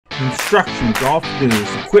instruction, golf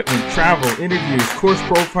news, equipment, travel, interviews, course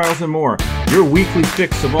profiles, and more. Your weekly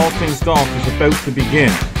fix of all things golf is about to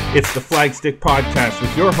begin. It's the Flagstick Podcast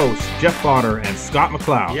with your hosts, Jeff Botter and Scott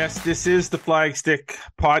McLeod. Yes, this is the Flagstick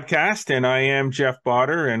Podcast, and I am Jeff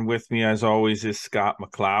Botter, and with me, as always, is Scott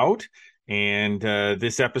McLeod. And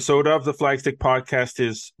this episode of the Flagstick Podcast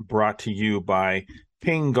is brought to you by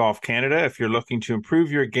Ping Golf Canada. If you're looking to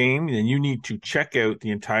improve your game, then you need to check out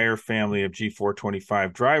the entire family of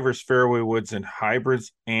G425 drivers, fairway woods, and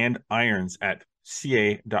hybrids and irons at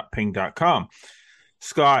ca.ping.com.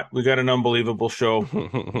 Scott, we got an unbelievable show.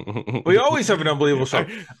 We always have an unbelievable show.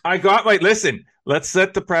 Listen, let's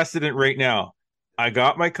set the precedent right now. I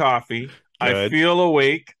got my coffee. Good. I feel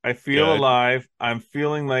awake. I feel alive. I'm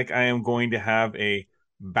feeling like I am going to have a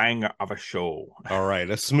banger of a show. All right,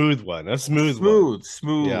 a smooth one. Smooth.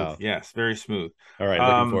 Yeah. Yes, very smooth. All right,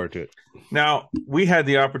 looking forward to it. Now, we had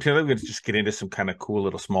the opportunity. We're going to just get into some kind of cool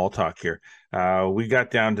little small talk here. We got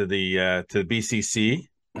down to the BCC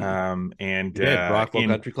and Brockwell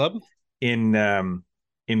Country Club in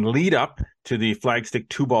lead up to the Flagstick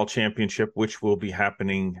 2-Ball Championship, which will be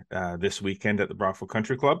happening this weekend at the Brockwell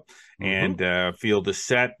Country Club. Mm-hmm. And field is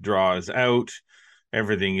set, draw is out,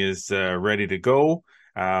 everything is ready to go.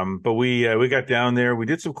 But we got down there, we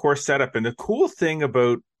did some course setup, and the cool thing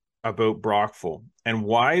about Brockville and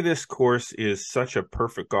why this course is such a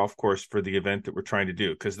perfect golf course for the event that we're trying to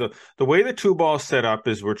do, because the way the 2-ball is set up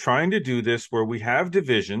is we're trying to do this where we have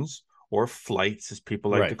divisions or flights, as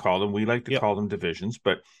people like to call them. We like to call them divisions,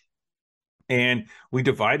 and we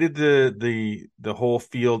divided the whole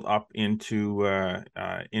field up into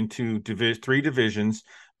 3 divisions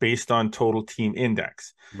based on total team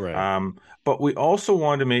index. Right. But we also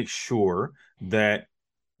wanted to make sure that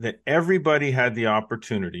everybody had the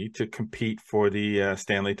opportunity to compete for the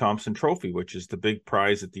Stanley Thompson Trophy, which is the big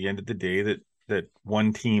prize at the end of the day that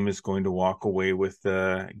one team is going to walk away with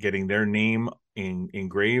getting their name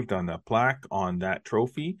engraved on the plaque on that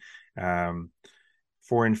trophy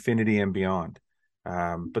for infinity and beyond.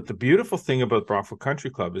 But the beautiful thing about Brockwell Country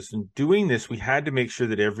Club is in doing this, we had to make sure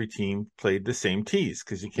that every team played the same tees,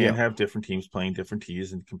 because you can't have different teams playing different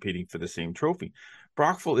tees and competing for the same trophy.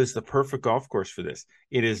 Brockville is the perfect golf course for this.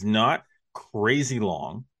 It is not crazy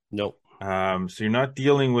long. Nope. So you're not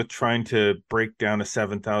dealing with trying to break down a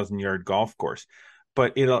 7,000-yard golf course.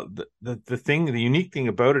 But the unique thing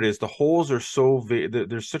about it is the holes are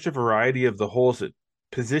there's such a variety of the holes, that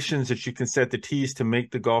positions that you can set the tees to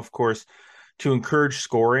make the golf course, to encourage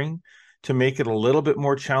scoring, to make it a little bit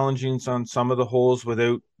more challenging on some of the holes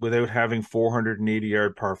without having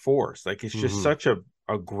 480-yard par fours. Like, it's just such a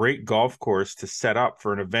great golf course to set up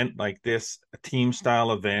for an event like this, a team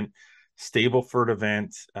style event, Stableford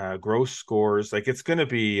event, gross scores. Like, it's going to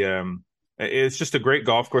be it's just a great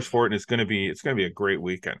golf course for it, and it's going to be a great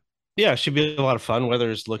weekend. Yeah, it should be a lot of fun. Weather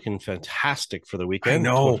is looking fantastic for the weekend.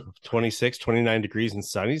 I know. 26, 29 degrees and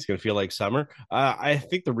sunny. It's going to feel like summer. I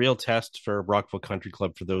think the real test for Brockwell Country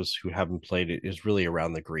Club, for those who haven't played it, is really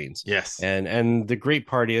around the greens. Yes. And the great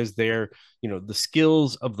part is the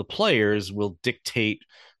skills of the players will dictate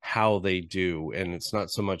how they do. And it's not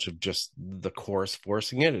so much of just the course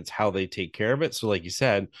forcing it, it's how they take care of it. So like you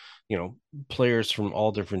said, players from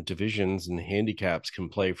all different divisions and handicaps can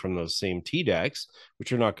play from those same tee decks,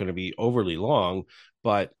 which are not going to be overly long,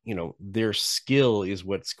 but their skill is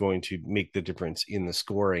what's going to make the difference in the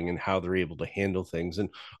scoring and how they're able to handle things. And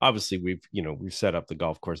obviously we've set up the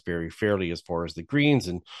golf course very fairly as far as the greens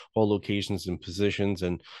and hole locations and positions.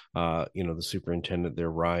 And the superintendent there,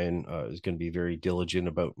 Ryan, is going to be very diligent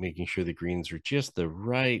about making sure the greens are just the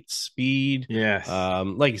right speed. Yes.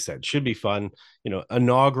 Like you said, should be fun.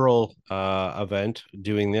 Inaugural event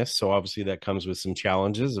doing this, so obviously that comes with some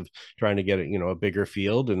challenges of trying to get a bigger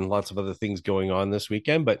field and lots of other things going on this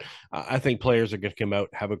weekend. But I think players are going to come out,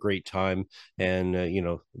 have a great time, and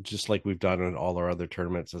just like we've done in all our other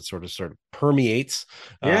tournaments, that sort of permeates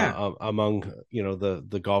among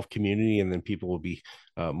the golf community, and then people will be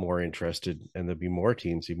more interested, and there'll be more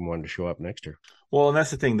teams even wanting to show up next year. Well, and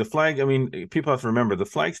that's the thing. The flag, people have to remember the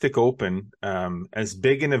Flagstick Open, as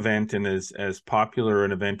big an event and as popular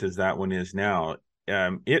an event as that one is now,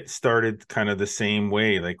 it started kind of the same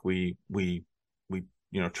way. Like we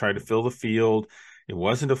tried to fill the field. It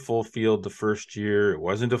wasn't a full field the first year. It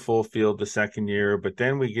wasn't a full field the second year. But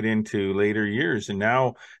then we get into later years, and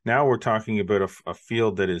now we're talking about a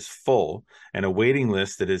field that is full and a waiting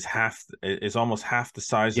list that is almost half the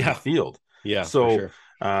size of the field. Yeah. So,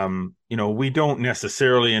 we don't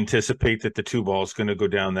necessarily anticipate that the 2-ball is going to go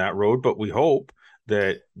down that road, but we hope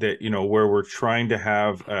that where we're trying to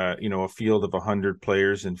have a field of 100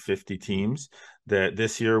 players and 50 teams, that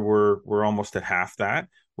this year we're almost at half that,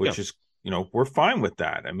 which is, we're fine with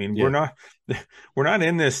that. I mean, Yeah. we're not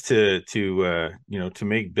in this to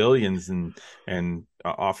make billions and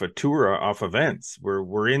off a tour, off events.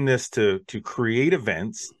 We're in this to create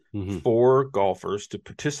events for golfers to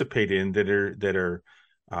participate in that are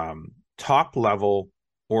top level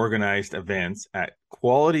organized events at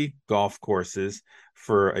quality golf courses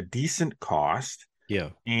for a decent cost. Yeah.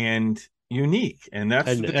 And unique, and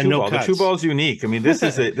that's the two no ball. cuts. The two ball is unique. I mean, this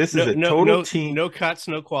is a total team. No cuts,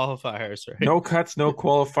 no qualifiers, right? No cuts, no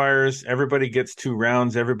qualifiers. Everybody gets 2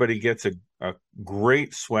 rounds. Everybody gets a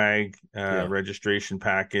great swag registration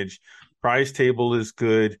package. Prize table is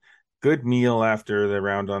good. Good meal after the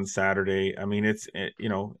round on Saturday. I mean, it's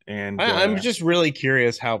and I'm just really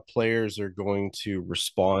curious how players are going to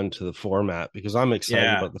respond to the format, because I'm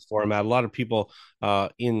excited about the format. A lot of people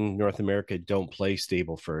in North America don't play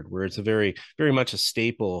Stableford, where it's a very, very much a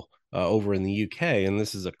staple over in the UK, and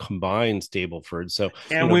this is a combined Stableford. So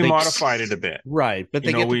we modified it a bit, right? But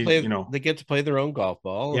they get to play their own golf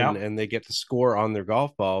ball, and they get to score on their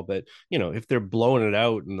golf ball. But if they're blowing it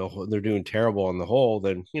out and they're doing terrible on the hole,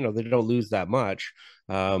 then they don't lose that much.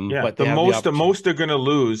 But the most they're going to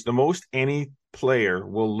lose, the most any player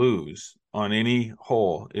will lose on any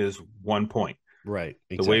hole is 1 point. Right.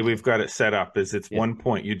 Exactly. The way we've got it set up is it's 1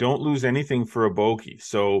 point. You don't lose anything for a bogey.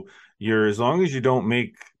 So as long as you don't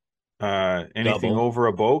make anything over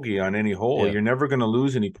a bogey on any hole, you're never going to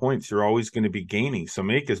lose any points. You're always going to be gaining. So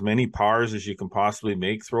make as many pars as you can possibly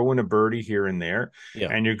make, throw in a birdie here and there,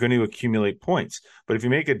 and you're going to accumulate points. But if you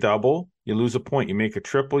make a double, you lose a point. You make a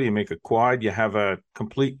triple, you make a quad, you have a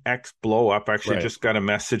complete X blow up. Actually, just got a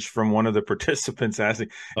message from one of the participants asking,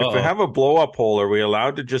 if we have a blow up hole, are we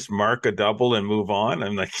allowed to just mark a double and move on?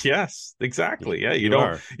 I'm like, yes, exactly. Yeah, you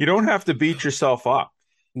don't have to beat yourself up.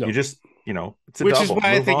 No. You just it's a which double. Is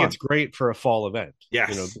why I think it's great for a fall event.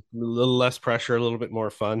 Yes, a little less pressure, a little bit more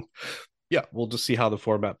fun. Yeah, we'll just see how the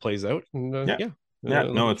format plays out. And,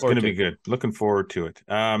 it's going to be good. Looking forward to it.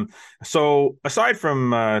 So aside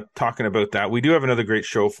from talking about that, we do have another great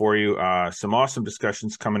show for you. Some awesome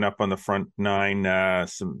discussions coming up on the front nine.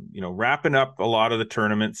 Some wrapping up a lot of the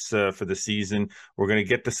tournaments for the season. We're going to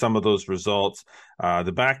get to some of those results.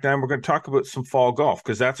 The back nine, we're going to talk about some fall golf,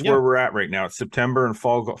 because that's where we're at right now. It's September, and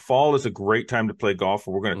fall is a great time to play golf.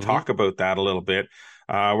 We're going to talk about that a little bit.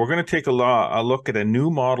 We're going to take a look at a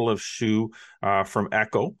new model of shoe from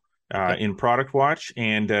Echo. In Product Watch,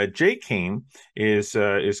 and Jay Kane is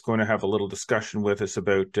going to have a little discussion with us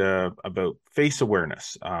about face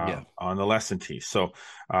awareness on the lesson tee. So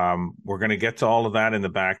we're going to get to all of that in the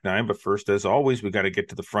back nine, but first, as always, we got to get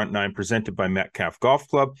to the front nine, presented by Metcalf Golf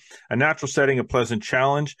Club. A natural setting, a pleasant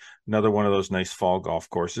challenge. Another one of those nice fall golf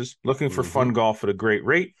courses. Looking for fun golf at a great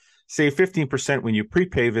rate? Save 15% when you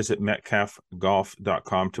prepay. Visit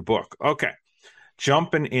metcalfgolf.com to book. Okay.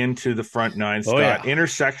 Jumping into the front nine, Scott.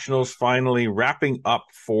 Intersectionals finally wrapping up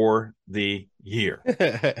for the year.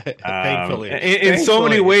 Thankfully. In so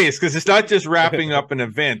many ways, because it's not just wrapping up an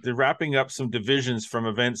event. They're wrapping up some divisions from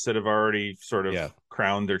events that have already sort of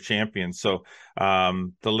crowned their champions. So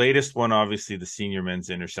the latest one, obviously, the senior men's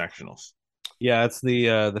intersectionals. Yeah, it's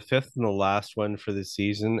the fifth and the last one for the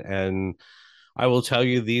season. And I will tell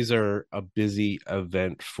you, these are a busy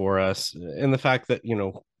event for us. And the fact that,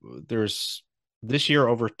 there's this year,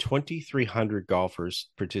 over 2,300 golfers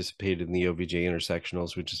participated in the OVJ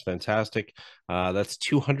Intersectionals, which is fantastic. That's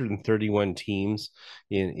 231 teams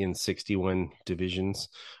in 61 divisions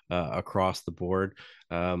across the board.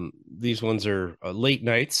 These ones are late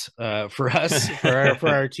nights for us, for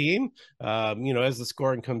our team. As the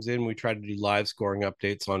scoring comes in, we try to do live scoring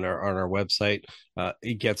updates on our website.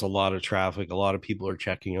 It gets a lot of traffic. A lot of people are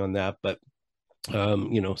checking on that, but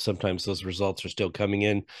sometimes those results are still coming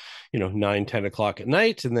in 9-10 o'clock at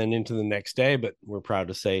night and then into the next day. But we're proud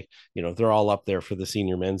to say they're all up there for the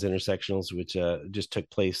senior men's intersectionals, which just took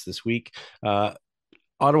place this week.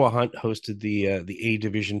 Ottawa Hunt hosted the A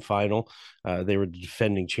division final. They were the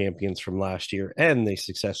defending champions from last year, and they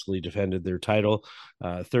successfully defended their title.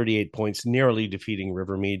 38 points, narrowly defeating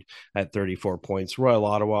Rivermead at 34 points. Royal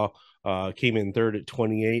Ottawa came in third at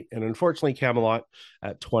 28, and unfortunately Camelot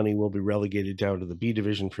at 20 will be relegated down to the B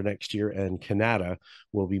division for next year, and Canada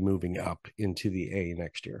will be moving up into the A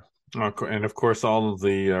next year. And of course, all of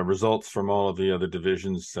the results from all of the other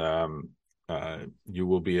divisions you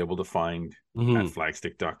will be able to find at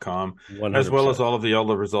flagstick.com, 100%. As well as all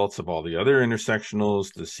the results of all the other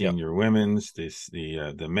intersectionals, the senior women's,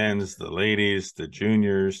 the men's, the ladies, the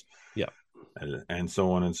juniors, and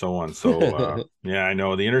so on and so on. So I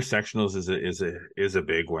know the intersectionals is a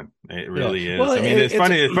big one. It really is. Well, I mean, it's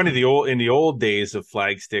funny. It's funny. In the old days of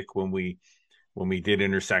Flagstick, when we did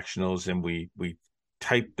intersectionals and we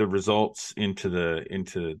type the results into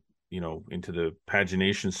the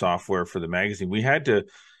pagination software for the magazine, we had to,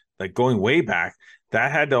 like, going way back,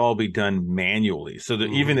 that had to all be done manually. So that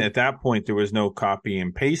even at that point, there was no copy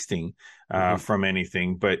and pasting from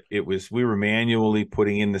anything, but we were manually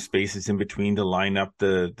putting in the spaces in between to line up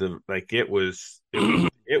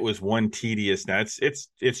it was one tedious. Now it's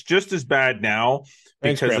just as bad now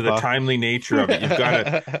because of the timely nature of it.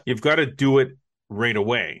 You've got to do it right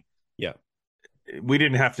away. Yeah. We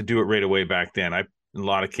didn't have to do it right away back then. In a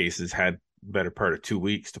lot of cases, had better part of 2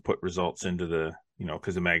 weeks to put results into the,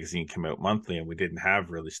 because the magazine came out monthly and we didn't have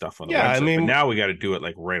really stuff on the website. But now we got to do it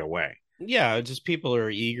like right away. Yeah, just people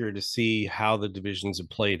are eager to see how the divisions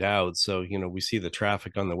have played out. So, we see the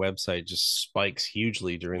traffic on the website just spikes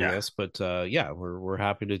hugely during this. But we're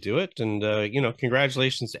happy to do it. And,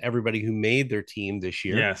 congratulations to everybody who made their team this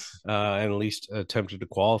year. Yes. And at least attempted to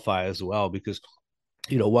qualify as well, because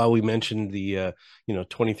while we mentioned the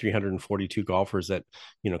 2,342 golfers that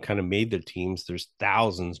kind of made their teams, there's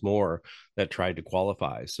thousands more that tried to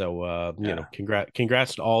qualify. So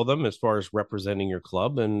congrats to all of them as far as representing your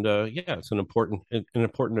club, and it's an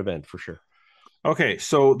important event for sure. Okay,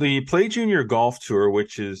 so the Play Junior Golf Tour,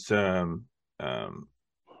 which is we're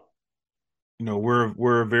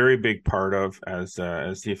a very big part of as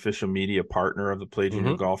the official media partner of the Play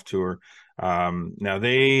Junior Golf Tour. Now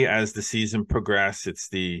as the season progresses, it's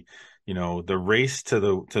the race to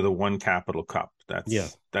the One Capital Cup.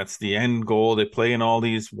 That's the end goal. They play in all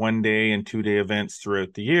these 1 day and 2 day events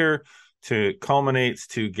throughout the year to culminates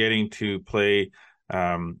to getting to play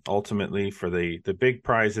ultimately for the big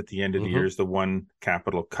prize at the end of the year is the One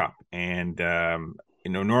Capital Cup. And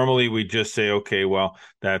normally we just say, okay, well,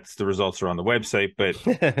 that's the results are on the website, but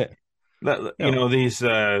these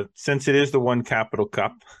since it is the One Capital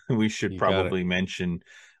Cup, we should probably mention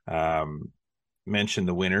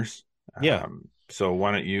the winners. So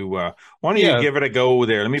why don't you give it a go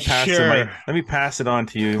there? Let me pass it on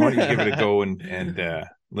to you. Why don't you give it a go and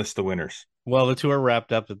list the winners? Well, the tour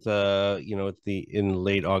wrapped up in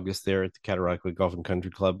late August there at the Cataraqui Golf and Country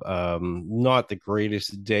Club. Not the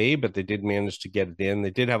greatest day, but they did manage to get it in. They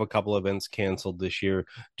did have a couple events canceled this year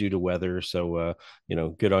due to weather. So,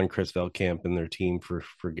 good on Chris Veldkamp and their team for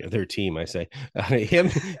their team. I say him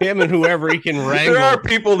and whoever he can wrangle. There are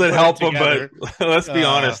people that help him, but let's be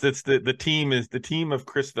honest. It's the team is the team of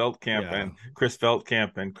Chris Veldkamp and Chris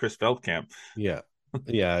Veldkamp and Chris Veldkamp. Yeah.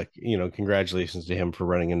 Yeah, congratulations to him for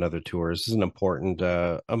running another tour. This is an important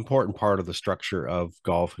part of the structure of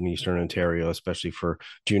golf in Eastern Ontario, especially for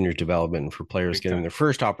junior development and for players getting their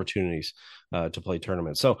first opportunities to play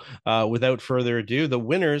tournaments. So without further ado, the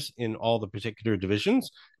winners in all the particular divisions,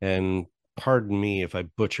 and pardon me if I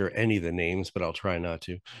butcher any of the names, but I'll try not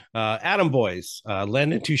to. Adam Boys,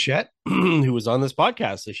 Landon Touchette, who was on this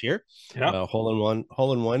podcast this year,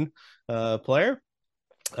 hole in one player.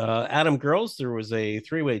 Adam Girls, there was a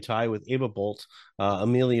three-way tie with Ava Bolt,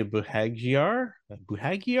 Amelia Buhagiar,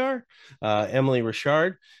 Emily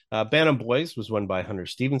Richard. Bantam Boys was won by Hunter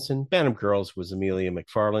Stevenson. Bantam Girls was Amelia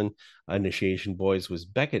McFarlane. Initiation Boys was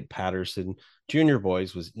Beckett Patterson. Junior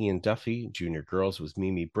Boys was Ian Duffy. Junior Girls was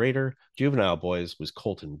Mimi Brader. Juvenile Boys was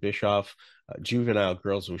Colton Bischoff. Juvenile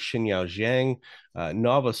Girls was Xinyao Zhang.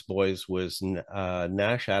 Novice Boys was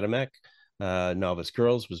Nash Adamek. Novice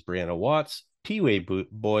Girls was Brianna Watts. Pee-wee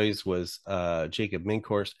Boys was Jacob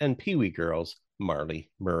Minkhorst, and Pee-wee Girls,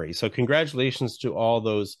 Marley Murray. So congratulations to all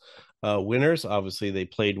those winners. Obviously, they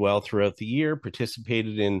played well throughout the year,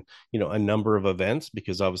 participated in a number of events,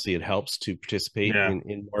 because obviously it helps to participate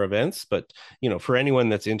in more events. But for anyone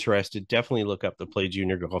that's interested, definitely look up the Play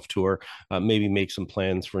Junior Golf Tour. Maybe make some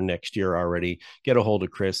plans for next year already. Get a hold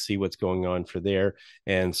of Chris, see what's going on for there,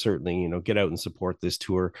 and certainly get out and support this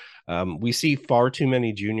tour. We see far too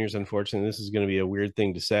many juniors. Unfortunately, this is going to be a weird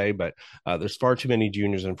thing to say, but there's far too many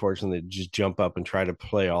juniors, unfortunately, that just jump up and try to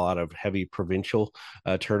play a lot of heavy provincial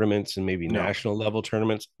tournaments and maybe national level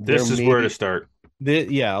tournaments. This is where to start.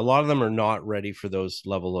 A lot of them are not ready for those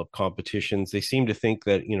level of competitions. They seem to think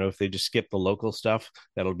that, if they just skip the local stuff,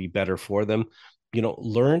 that'll be better for them.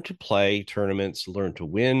 Learn to play tournaments, learn to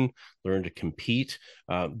win, learn to compete.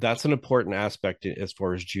 That's an important aspect as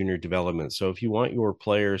far as junior development. So if you want your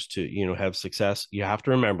players to, have success, you have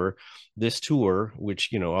to remember this tour, which,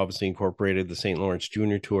 obviously incorporated the St. Lawrence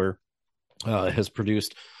Junior Tour, has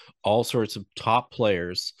produced all sorts of top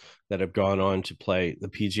players that have gone on to play the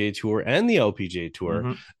PGA Tour and the LPGA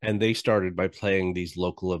Tour, and they started by playing these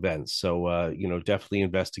local events. So definitely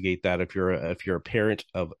investigate that if you're a parent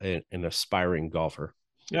of an aspiring golfer.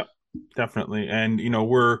 Yep, definitely. And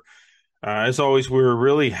we're As always, we're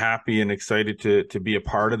really happy and excited to be a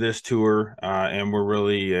part of this tour, and we're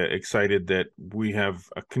really excited that we have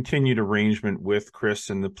a continued arrangement with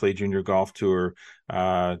Chris and the Play Junior Golf Tour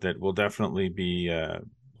that will definitely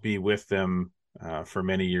be with them for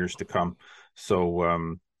many years to come.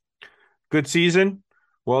 So, good season,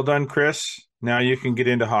 well done, Chris. Now you can get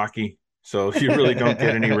into hockey, so you really don't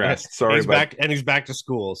get any rest. Sorry, he's bud. back, and he's back to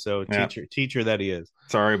school. So Yeah. teacher that he is.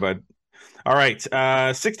 Sorry, bud. All right,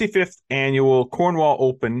 65th annual Cornwall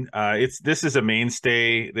Open. This is a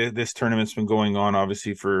mainstay. This tournament's been going on,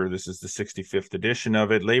 obviously, this is the 65th edition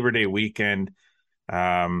of it. Labor Day weekend,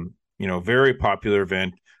 very popular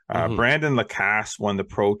event. Brandon Lacasse won the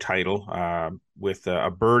pro title with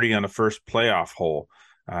a birdie on the first playoff hole.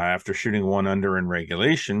 After shooting 1 under in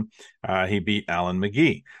regulation, he beat Alan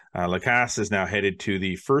McGee. Lacasse is now headed to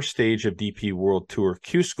the first stage of DP World Tour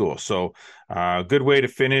Q School. So good way to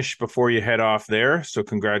finish before you head off there. So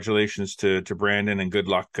congratulations to Brandon, and good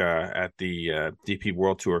luck at the DP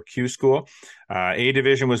World Tour Q School. A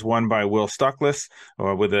division was won by Will Stuckless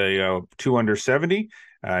with a 2 under 70.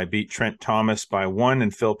 I beat Trent Thomas by 1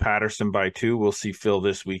 and Phil Patterson by 2. We'll see Phil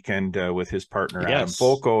this weekend with his partner Adam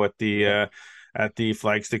Folco at the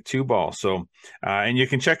Flagstick 2-ball. So, and you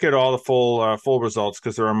can check out all the full results,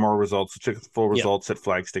 because there are more results. So check the full results at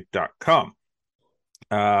flagstick.com.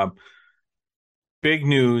 Big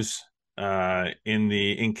news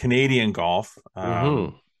in Canadian golf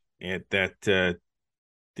that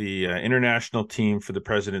the international team for the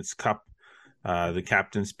President's Cup, the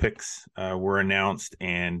captain's picks were announced,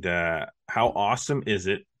 and how awesome is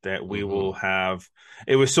it that we will have?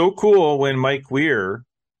 It was so cool when Mike Weir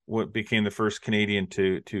became the first Canadian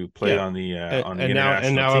to play on the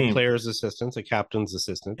international team. A player's assistant, a captain's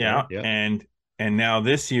assistant. Yeah. And now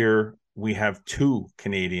this year we have 2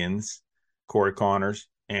 Canadians, Corey Connors,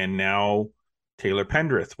 and now Taylor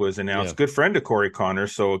Pendrith was announced. Good friend of Corey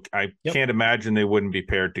Connors, so I can't imagine they wouldn't be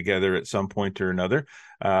paired together at some point or another.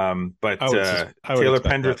 But Taylor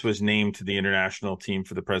Pendrith was named to the international team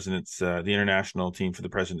for the President's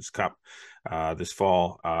Cup this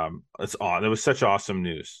fall. It was such awesome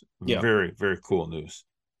news. Very, very cool news.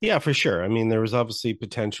 Yeah, for sure. I mean, there was obviously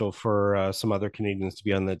potential for some other Canadians to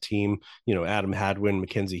be on that team. Adam Hadwin,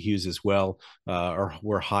 Mackenzie Hughes as well,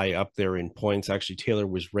 were high up there in points. Actually, Taylor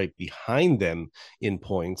was right behind them in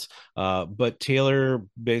points. But Taylor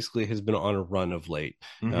basically has been on a run of late.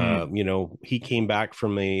 He came back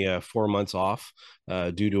from a 4 months off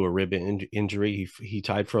due to a rib injury. He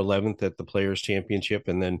tied for 11th at the Players Championship,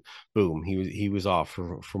 and then boom, he was off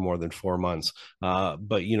for more than 4 months.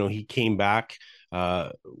 But he came back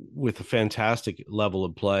with a fantastic level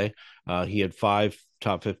of play. He had 5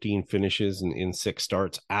 top 15 finishes in 6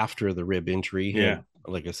 starts after the rib injury.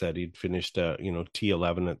 Like I said, he'd finished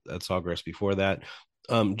T11 at Sawgrass before that,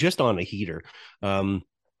 just on a heater.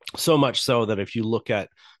 So much so that if you look at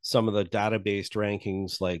some of the database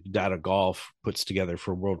rankings, like Data Golf puts together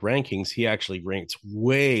for world rankings, he actually ranks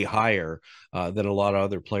way higher than a lot of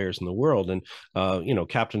other players in the world. And,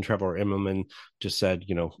 Captain Trevor Immelman just said,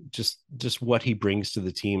 just what he brings to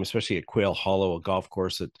the team, especially at Quail Hollow, a golf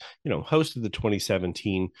course that, hosted the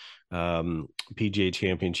 2017 PGA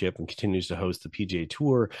Championship and continues to host the PGA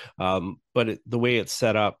Tour. But the way it's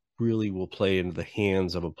set up really will play into the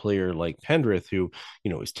hands of a player like Pendrith, who,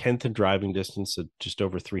 is 10th in driving distance at just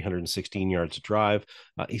over 316 yards to drive.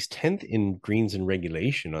 He's 10th in greens and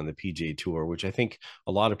regulation on the PGA Tour, which I think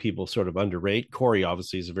a lot of people sort of underrate. Corey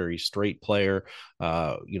obviously is a very straight player,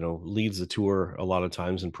 leads the tour a lot of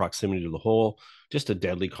times in proximity to the hole. Just a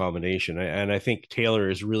deadly combination. And I think Taylor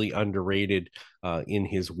is really underrated in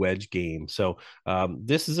his wedge game. So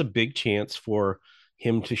this is a big chance for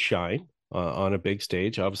him to shine on a big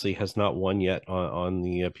stage. Obviously has not won yet on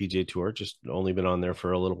the PGA Tour, just only been on there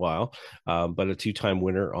for a little while, but a 2-time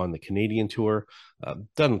winner on the Canadian Tour.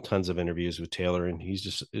 Done tons of interviews with Taylor, and he's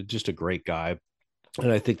just a great guy. And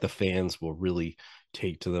I think the fans will really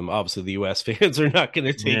take to them. Obviously, the U.S. fans are not going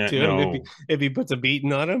to take to him if he puts a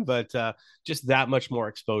beating on him, but just that much more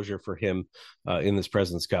exposure for him in this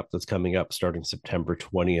President's Cup that's coming up starting September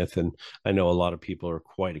 20th. And I know a lot of people are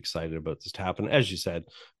quite excited about this to happen. As you said,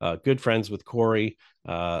 good friends with Corey,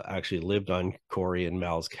 actually lived on Corey and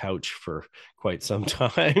Mal's couch for quite some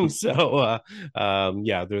time. So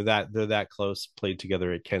they're that close, played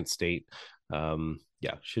together at Kent State.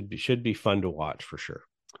 Should be fun to watch for sure.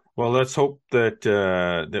 Well, let's hope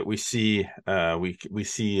that we see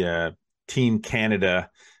Team Canada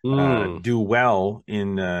do well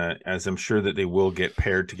in, as I'm sure that they will get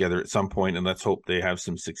paired together at some point, and let's hope they have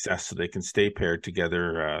some success so they can stay paired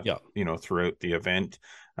together, throughout the event.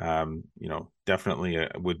 Definitely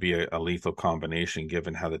would be a lethal combination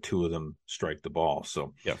given how the two of them strike the ball.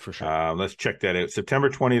 So yeah, for sure. Let's check that out. September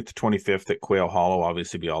 20th to 25th at Quail Hollow,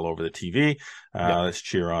 obviously be all over the TV. Let's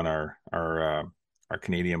cheer on our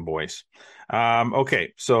Canadian boys.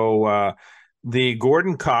 Okay, so the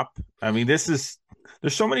Gordon Cup. I mean, there's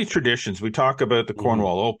so many traditions. We talk about the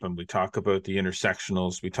Cornwall Open. We talk about the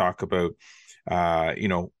intersectionals. We talk about,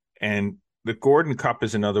 and the Gordon Cup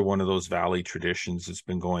is another one of those Valley traditions that's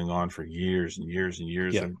been going on for years and years and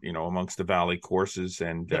years, amongst the Valley courses.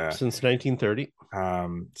 And since 1930.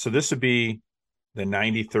 So this would be the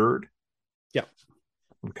 93rd. Yeah.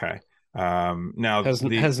 Okay. Now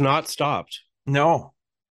has not stopped. No.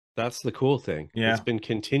 That's the cool thing. Yeah. It's been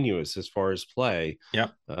continuous as far as play. Yeah.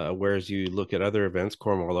 Whereas you look at other events,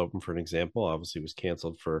 Cornwall Open, for an example, obviously was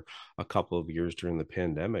canceled for a couple of years during the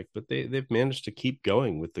pandemic, but they've managed to keep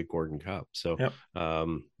going with the Gordon Cup. So,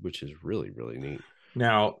 which is really, really neat.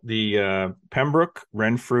 Now, the Pembroke,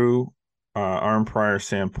 Renfrew, Arnprior,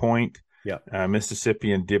 Sandpoint,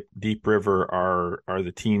 Mississippi, and Deep River are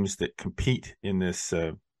the teams that compete in this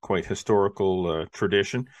quite historical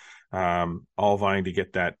tradition. All vying to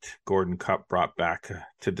get that Gordon Cup brought back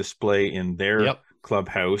to display in their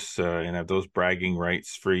clubhouse and have those bragging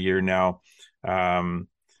rights for a year now.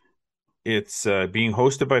 It's being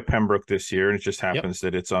hosted by Pembroke this year, and it just happens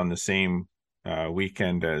that it's on the same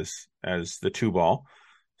weekend as the two ball.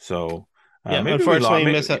 So maybe unfortunately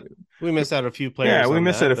we missed out a few players. Yeah, we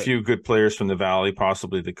missed out a few good players from the Valley,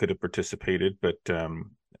 possibly that could have participated. But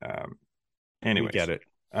anyways, we get it.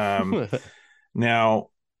 Now,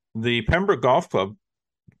 the Pembroke Golf Club,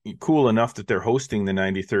 cool enough that they're hosting the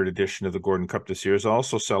 93rd edition of the Gordon Cup this year, is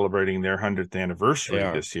also celebrating their 100th anniversary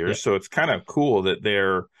this year. So it's kind of cool that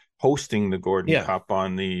they're hosting the Gordon Cup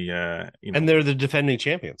on the and they're the defending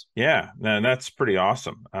champions. Yeah, and that's pretty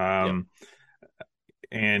awesome. And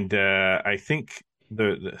I think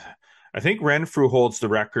I think Renfrew holds the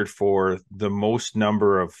record for the most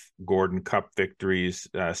number of Gordon Cup victories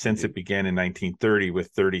since it began in 1930 with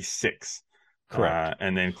 36. Correct.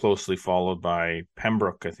 And then closely followed by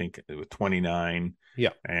Pembroke, I think, with 29.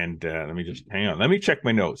 Yeah. And let me just hang on. Let me check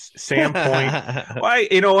my notes. Sandpoint. Well,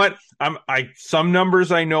 you know what? Some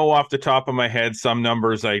numbers I know off the top of my head. Some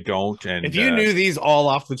numbers I don't. And if you knew these all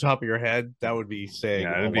off the top of your head, that would be saying a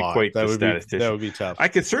that'd be lot. quite the statistician. That would be tough. I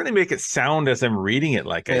could certainly make it sound as I'm reading it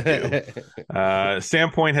like I do.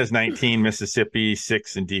 Sandpoint has 19, Mississippi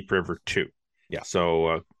 6, and Deep River 2. Yeah.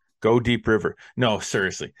 So go Deep River. No,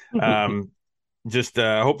 seriously. Just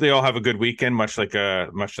hope they all have a good weekend, much like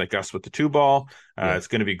us with the two ball. It's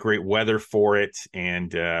going to be great weather for it,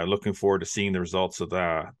 and looking forward to seeing the results of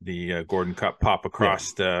the Gordon Cup pop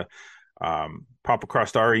across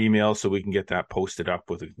our email, so we can get that posted up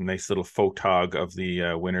with a nice little photog of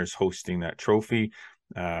the winners hosting that trophy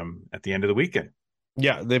at the end of the weekend.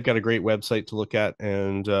 Yeah, they've got a great website to look at.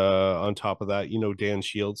 And on top of that, Dan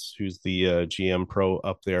Shields, who's the GM pro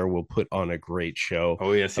up there, will put on a great show.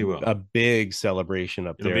 Oh, yes, he will. A big celebration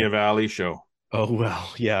up there. It'll be a Valley show. Oh, well,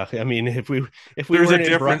 yeah. I mean, if we there's a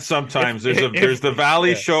difference sometimes. There's the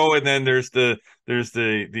Valley show, and then there's the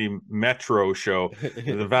Metro show.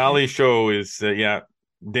 The Valley show is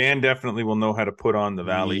Dan definitely will know how to put on the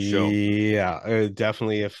Valley show. Yeah,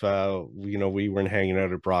 definitely. If we weren't hanging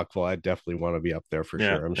out at Brockville, I'd definitely want to be up there for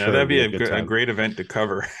sure. I'm sure that'd be a great event to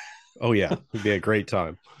cover. Oh yeah, it'd be a great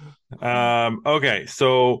time. Okay,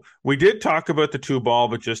 so we did talk about the two ball,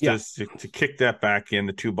 but just to kick that back in,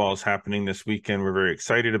 the two ball is happening this weekend. We're very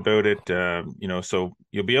excited about it. So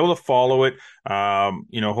you'll be able to follow it.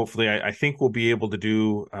 Hopefully, I think we'll be able to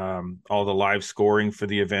do all the live scoring for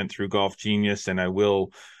the event through Golf Genius, and I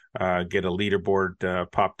will get a leaderboard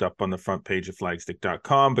popped up on the front page of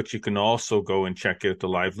flagstick.com. But you can also go and check out the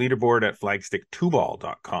live leaderboard at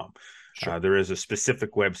flagstick2ball.com. Sure. There is a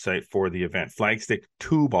specific website for the event,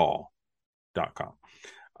 flagstick2ball.com.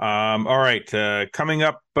 All right, coming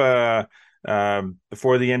up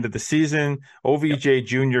before the end of the season, OVJ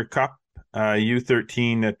Junior Cup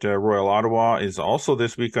U13 at Royal Ottawa is also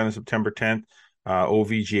this week on September 10th.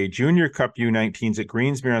 OVJ Junior Cup U19s at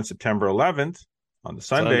Greensmere on September 11th. On the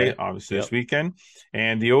Sunday. Obviously this weekend.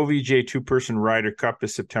 And the OVJ two-person Ryder Cup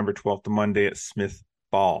is September 12th to Monday at Smith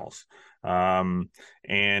Falls.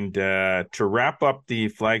 And to wrap up the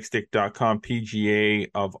flagstick.com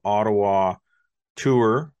PGA of Ottawa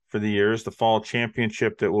tour for the years, the fall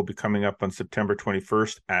championship that will be coming up on September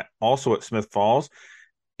 21st also at Smith Falls,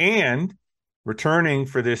 and returning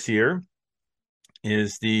for this year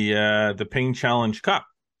is the Ping Challenge Cup.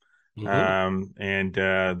 And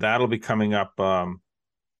that'll be coming up.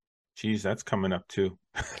 Geez, that's coming up too.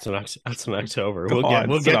 That's in October. God,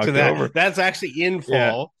 we'll get to October. that. That's actually in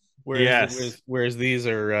fall. Whereas these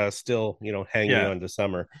are still, hanging on to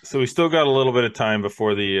summer. So we still got a little bit of time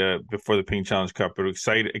before the Ping Challenge Cup, but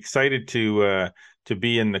excited to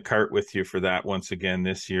be in the cart with you for that once again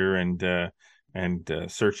this year, and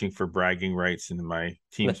searching for bragging rights in my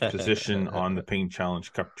team's position on the Ping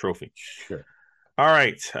Challenge Cup trophy. Sure. All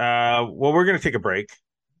right. Well, we're going to take a break.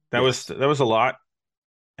 That was a lot,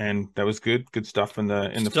 and that was good stuff in the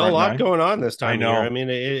still front a lot nine. going on this time I know. of year. I mean,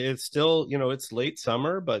 it's still, it's late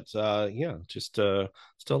summer, but just still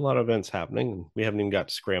a lot of events happening. We haven't even got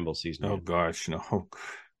to scramble season Oh yet. gosh, no.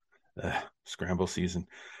 Scramble season.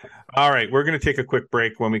 All right, we're going to take a quick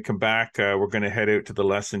break. When we come back, we're going to head out to the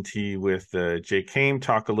lesson tee with Jake Haim,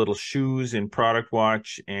 talk a little shoes and product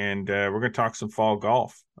watch, and we're going to talk some fall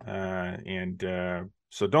golf.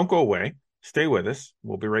 So don't go away. Stay with us.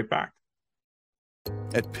 We'll be right back.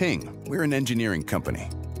 At Ping, we're an engineering company.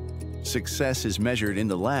 Success is measured in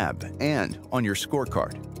the lab and on your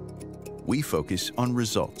scorecard. We focus on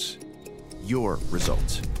results. Your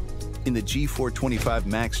results. In the G425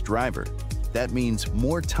 Max driver, that means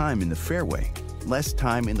more time in the fairway, less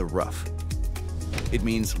time in the rough. It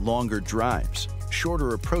means longer drives,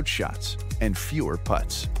 shorter approach shots, and fewer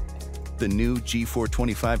putts. The new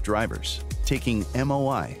G425 drivers, taking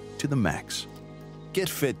MOI to the max. Get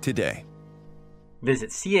fit today.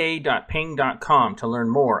 Visit ca.ping.com to learn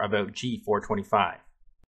more about G425.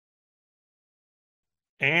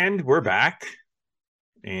 And we're back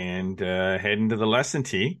and heading to the lesson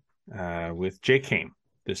tee with Jake Haim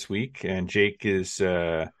this week. And Jake's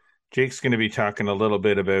going to be talking a little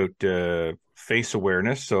bit about face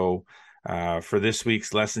awareness. So for this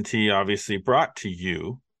week's lesson tee, obviously brought to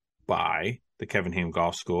you by the Kevin Haim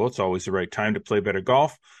Golf School. It's always the right time to play better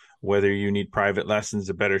golf. Whether you need private lessons,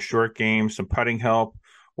 a better short game, some putting help,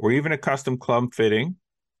 or even a custom club fitting,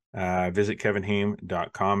 visit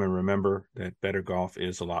kevinhaim.com, and remember that better golf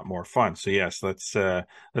is a lot more fun. So yes, let's head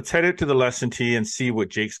out to the lesson tee and see what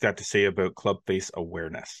Jake's got to say about club face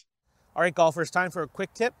awareness. All right, golfers, time for a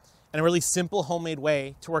quick tip and a really simple homemade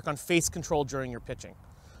way to work on face control during your pitching.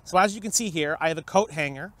 So as you can see here, I have a coat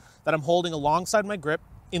hanger that I'm holding alongside my grip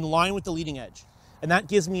in line with the leading edge. And that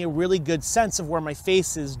gives me a really good sense of where my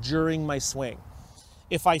face is during my swing.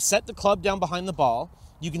 If I set the club down behind the ball,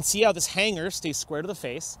 you can see how this hanger stays square to the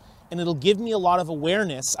face, and it'll give me a lot of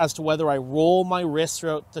awareness as to whether I roll my wrist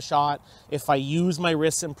throughout the shot, if I use my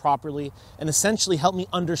wrists improperly, and essentially help me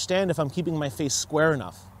understand if I'm keeping my face square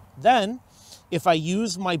enough. Then, if I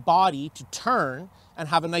use my body to turn and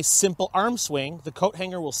have a nice simple arm swing, the coat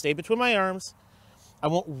hanger will stay between my arms, I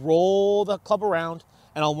won't roll the club around,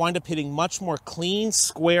 and I'll wind up hitting much more clean,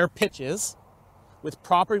 square pitches with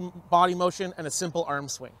proper body motion and a simple arm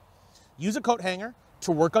swing. Use a coat hanger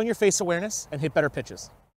to work on your face awareness and hit better pitches.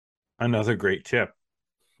 Another great tip.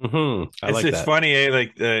 It's funny,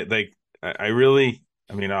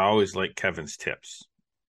 I always like Kevin's tips.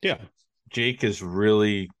 Yeah. Jake is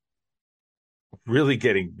really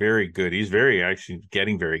getting very good. He's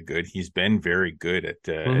getting very good. He's been very good at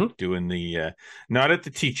doing the not at the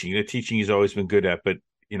teaching. The teaching he's always been good at, but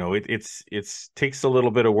it's takes a little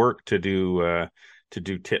bit of work to do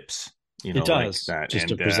tips. It does, like that, just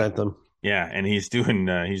to present them. Yeah, and he's doing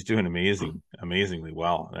amazingly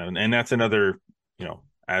well, and that's another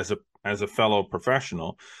as a fellow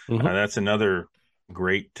professional, that's another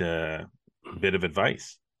great bit of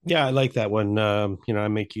advice. Yeah, I like that one. I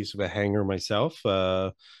make use of a hanger myself,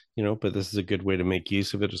 but this is a good way to make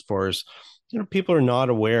use of it as far as, people are not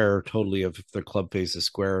aware totally of if their club face is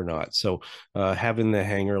square or not. So having the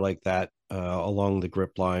hanger like that along the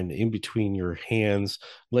grip line in between your hands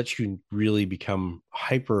lets you really become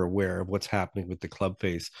hyper aware of what's happening with the club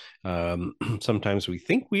face. Sometimes we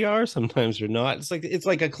think we are, sometimes we're not. It's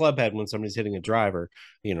like a club head when somebody's hitting a driver.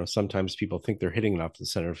 Sometimes people think they're hitting it off the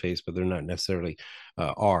center face, but they're not necessarily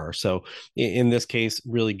are. So in this case,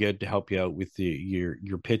 really good to help you out with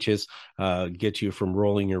your pitches, get you from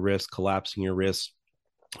rolling your wrist, collapsing your wrist,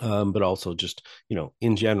 but also just,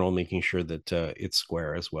 in general, making sure that it's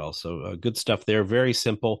square as well. So good stuff there. Very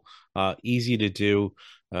simple, easy to do.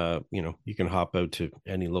 You can hop out to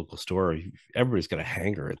any local store. Everybody's got a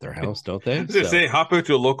hanger at their house, don't they? Say, hop out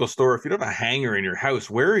to a local store. If you don't have a hanger in your house,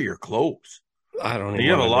 where are your clothes? I don't know. Do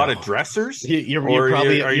you have a lot of dressers? You're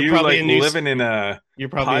probably living in a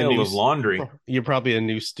pile of laundry? You're probably a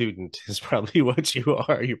new student is probably what you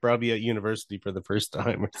are. You're probably at university for the first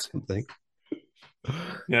time or something.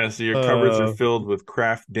 Yeah, so your cupboards are filled with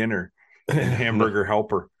Kraft dinner and Hamburger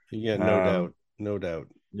Helper. Yeah, no doubt. No doubt.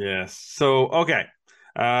 Yes. So, okay.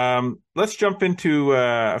 Let's jump into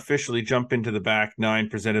officially jump into the back nine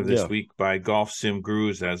presented this week by Golf Sim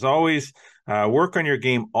Gurus. As always, work on your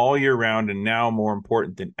game all year round, and now more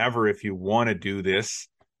important than ever, if you want to do this,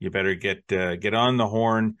 you better get on the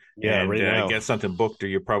horn and right now. Get something booked, or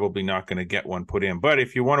you're probably not going to get one put in. But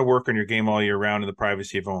if you want to work on your game all year round in the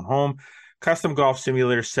privacy of your own home, custom golf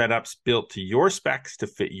simulator setups built to your specs to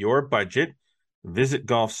fit your budget. Visit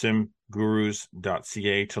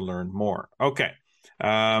golfsimgurus.ca to learn more. Okay.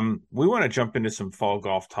 We want to jump into some fall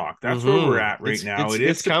golf talk. That's where we're at right now. It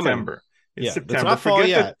is September. It's September. It's not fall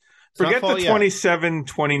yet. Forget the 27,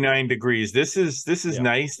 29 degrees. This is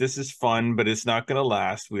nice. This is fun, but it's not going to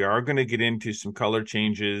last. We are going to get into some color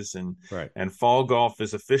changes, and fall golf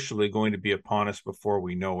is officially going to be upon us before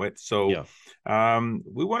we know it. So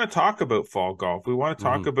we want to talk about fall golf. We want to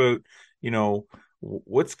talk about,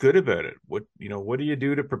 what's good about it. What do you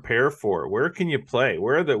do to prepare for it? Where can you play?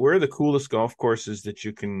 Where are the coolest golf courses that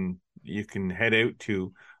you can head out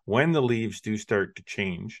to when the leaves do start to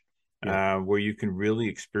change? Where you can really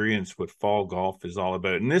experience what fall golf is all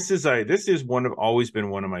about. And this is always been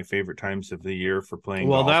one of my favorite times of the year for playing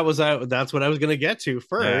golf. Well, that's what I was going to get to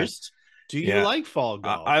first. Do you like fall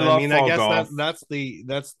golf? I love fall golf. That's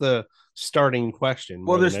the starting question.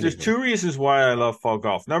 Well, there's two reasons why I love fall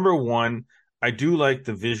golf. Number one, I do like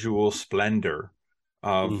the visual splendor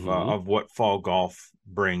of what fall golf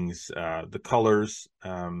brings. The colors,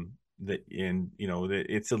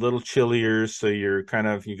 it's a little chillier, so you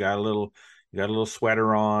got a little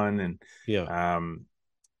sweater on, and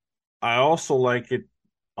I also like it,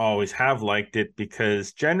 always have liked it,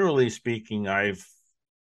 because generally speaking, I've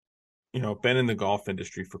been in the golf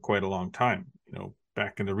industry for quite a long time,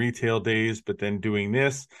 back in the retail days, but then doing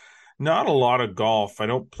this, not a lot of golf. I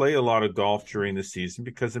don't play a lot of golf during the season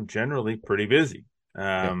because I'm generally pretty busy.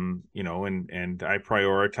 And I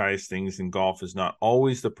prioritize things, and golf is not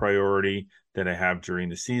always the priority that I have during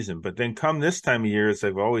the season. But then come this time of year, as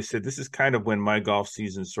I've always said, this is kind of when my golf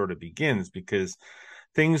season sort of begins, because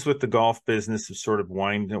things with the golf business is sort of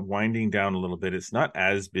winding down a little bit. It's not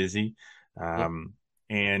as busy. We're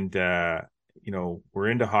into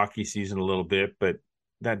hockey season a little bit, but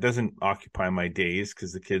that doesn't occupy my days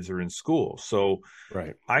because the kids are in school. So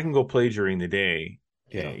I can go play during the day.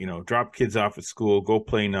 Drop kids off at school, go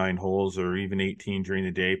play 9 holes or even 18 during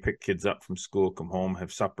the day, pick kids up from school, come home,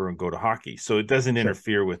 have supper, and go to hockey. So it doesn't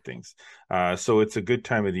interfere with things. So it's a good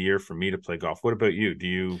time of the year for me to play golf. What about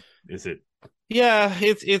you? Is it? Yeah,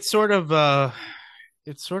 it's sort of a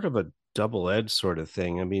double-edged sort of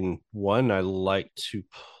thing. I mean, one, I like to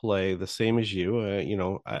play the same as you.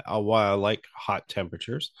 While I like hot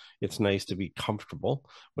temperatures, it's nice to be comfortable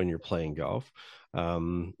when you're playing golf.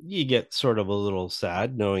 You get sort of a little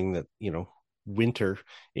sad knowing that winter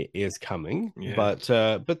is coming. But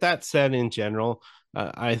that said, in general,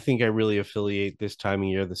 I think I really affiliate this time of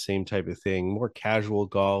year the same type of thing, more casual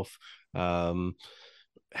golf,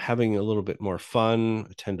 having a little bit more fun.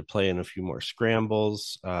 I tend to play in a few more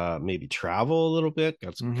scrambles, maybe travel a little bit.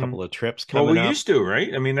 Got a couple of trips coming up. Used to,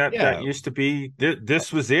 right? I mean, that used to be,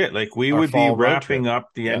 this was it. Like, we would be wrapping up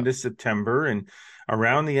the end of September, and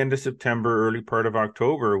around the end of September, early part of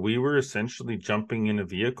October, we were essentially jumping in a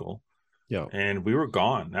vehicle. And we were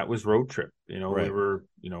gone. That was road trip. We were,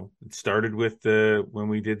 it started with when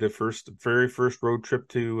we did the very first road trip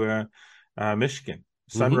to Michigan,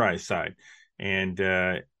 Sunrise side. And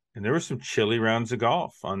there were some chilly rounds of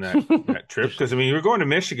golf on that trip. Because, I mean, we're going to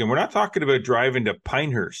Michigan. We're not talking about driving to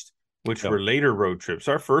Pinehurst, which were later road trips.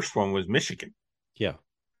 Our first one was Michigan.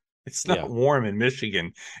 It's not warm in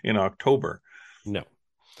Michigan in October. No.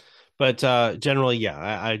 But generally,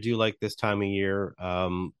 I do like this time of year.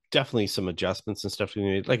 Definitely some adjustments and stuff to be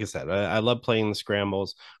made. Like I said, I love playing the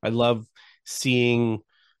scrambles. I love seeing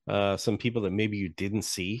some people that maybe you didn't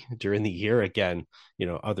see during the year. Again,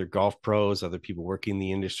 other golf pros, other people working in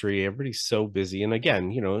the industry. Everybody's so busy. And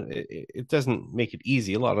again, it doesn't make it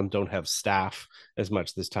easy. A lot of them don't have staff as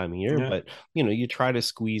much this time of year, but you try to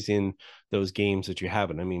squeeze in those games that you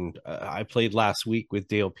haven't. I mean, I played last week with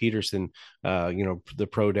Dale Peterson, the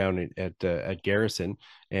pro down at Garrison,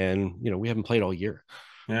 and we haven't played all year.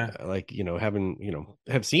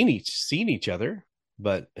 Have seen each other,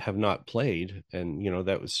 but have not played. And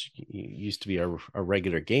that used to be a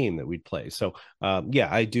regular game that we'd play. So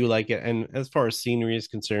I do like it. And as far as scenery is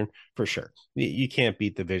concerned, for sure, you can't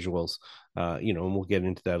beat the visuals. And we'll get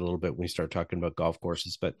into that a little bit when we start talking about golf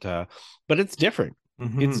courses, but it's different.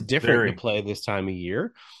 It's different to play this time of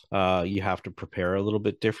year. You have to prepare a little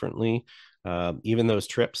bit differently. Even those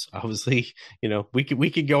trips, obviously, we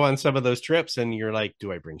could go on some of those trips, and you're like,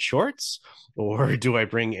 do I bring shorts or do I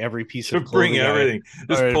bring every piece of To bring clothing everything,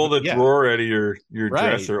 just pull the yeah, drawer out of your right,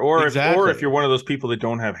 dresser, or exactly. if you're one of those people that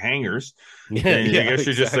don't have hangers, Yeah, then I yeah, guess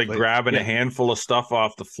you're just like exactly. grabbing a Yeah. handful of stuff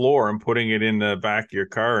off the floor and putting it in the back of your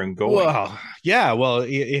car and going. Well, yeah. Well,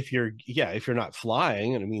 if you're not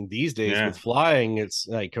flying, and I mean these days Yeah. with flying, it's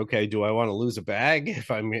like, okay, do I want to lose a bag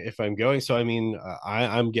if I'm going? So I mean,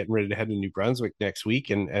 I'm getting ready to head to New Brunswick next week,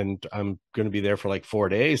 and I'm going to be there for like 4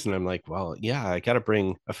 days, and I'm like, well, yeah, I got to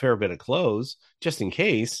bring a fair bit of clothes just in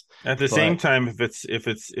case. At the same But time, if it's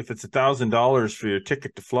 $1,000 for your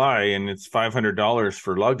ticket to fly and it's $500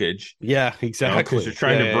 for luggage, yeah, because you're exactly.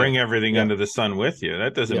 trying Yeah, to yeah, bring everything yeah, under the sun with you,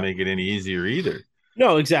 that doesn't yeah. make it any easier either.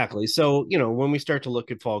 No, exactly. So, when we start to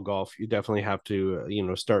look at fall golf, you definitely have to,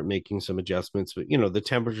 start making some adjustments. But, the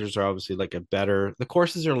temperatures are obviously like the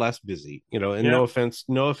courses are less busy, and Yeah,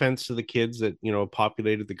 no offense to the kids that,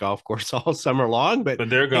 populated the golf course all summer long, but but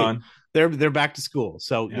they're hey, gone. they're back to school.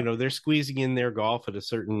 So, Yeah. they're squeezing in their golf at a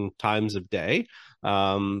certain times of day.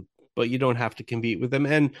 But you don't have to compete with them.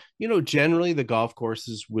 And, generally the golf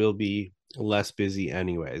courses will be less busy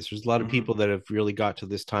anyways. There's a lot of people that have really got to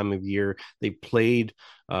this time of year. They played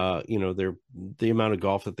the amount of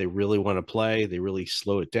golf that they really want to play. They really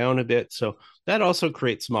slow it down a bit. So that also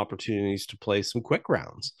creates some opportunities to play some quick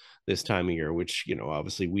rounds this time of year, which,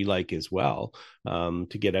 obviously we like as well,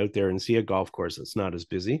 to get out there and see a golf course that's not as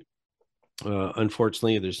busy.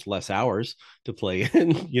 Unfortunately, there's less hours to play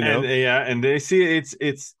in, And yeah, and they see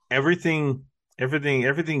it's everything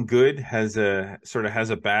good has a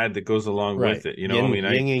bad that goes along right. with it. I Yin, mean,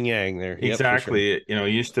 yin and yang there. Yep, for sure. exactly.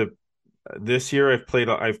 Used to this year I've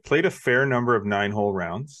played a fair number of 9-hole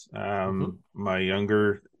rounds. My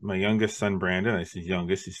youngest son Brandon, I say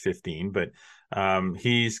youngest, he's 15, but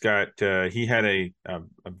he had a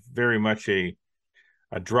very much a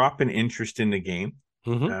drop in interest in the game.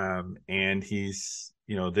 And he's,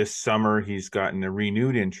 this summer he's gotten a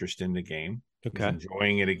renewed interest in the game. Okay. He's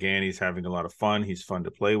enjoying it again. He's having a lot of fun. He's fun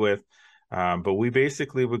to play with. But we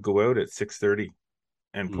basically would go out at 6:30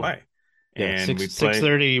 and play. Yeah, And we play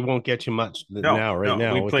 6:30 won't get you much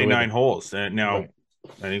now. we play 9 holes. And now right.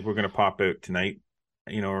 I think we're going to pop out tonight,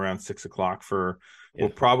 around 6 o'clock for, we'll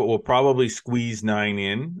probably squeeze 9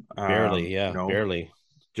 in. Barely. Barely.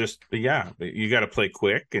 But you got to play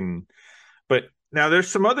quick. But now there's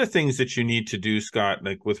some other things that you need to do, Scott,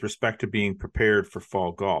 like with respect to being prepared for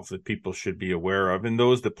fall golf that people should be aware of. And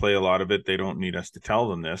those that play a lot of it, they don't need us to tell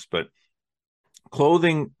them this, but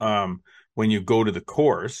clothing, when you go to the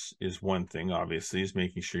course is one thing, obviously, is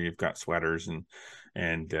making sure you've got sweaters and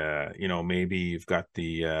maybe you've got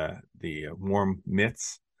the warm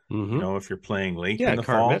mitts, if you're playing late in the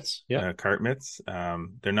fall, mitts. Cart mitts.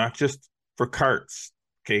 They're not just for carts.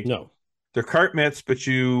 Okay. No. They're cart mitts, but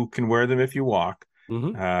you can wear them if you walk.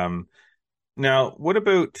 Now, what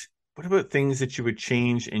about things that you would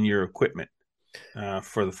change in your equipment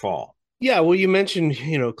for the fall? Yeah, well, you mentioned,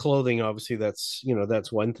 clothing, obviously that's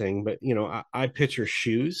one thing, but, I picture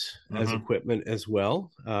shoes as equipment as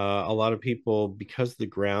well. A lot of people, because the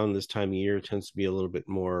ground this time of year tends to be a little bit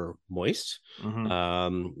more moist,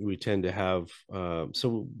 we tend to have,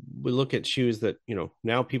 so we look at shoes that,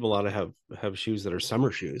 now people ought to have shoes that are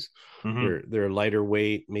summer shoes. They're lighter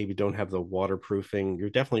weight, maybe don't have the waterproofing.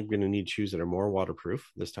 You're definitely going to need shoes that are more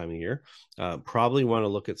waterproof this time of year. Probably want to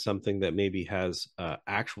look at something that maybe has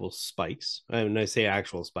actual spikes. And when I say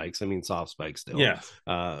actual spikes, I mean soft spikes still. Yeah.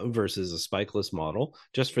 Versus a spikeless model,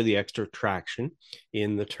 just for the extra traction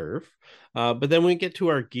in the turf. But then we get to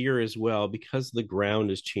our gear as well, because the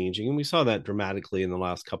ground is changing, and we saw that dramatically in the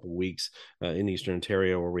last couple of weeks in Eastern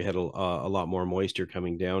Ontario, where we had a lot more moisture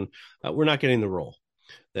coming down. We're not getting the roll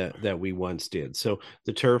that we once did. So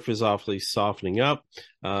the turf is awfully softening up.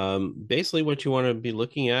 Basically what you want to be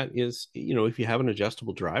looking at is, if you have an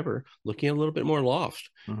adjustable driver, looking at a little bit more loft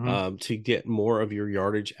to get more of your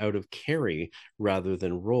yardage out of carry rather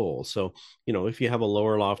than roll. So, if you have a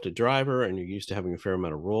lower lofted driver and you're used to having a fair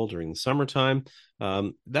amount of roll during the summertime,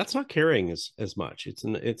 that's not carrying as much.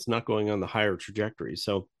 It's not going on the higher trajectory.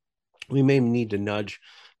 So we may need to nudge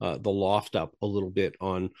the loft up a little bit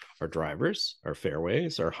on our drivers, our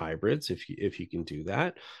fairways, our hybrids, if you can do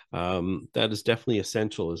that. That is definitely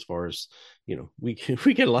essential. As far as, we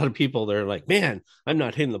get a lot of people that are like, man, I'm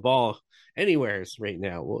not hitting the ball anywhere right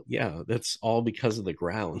now. Well, yeah, that's all because of the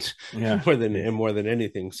ground, more than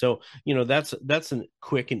anything. So, that's a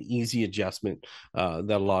quick and easy adjustment that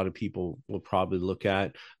a lot of people will probably look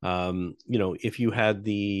at. If you had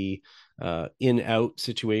the in out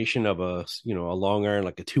situation of a long iron,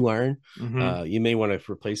 like a 2-iron, you may want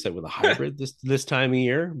to replace that with a hybrid this time of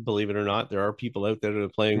year. Believe it or not, there are people out there that are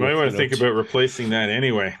playing. You might want to think about replacing that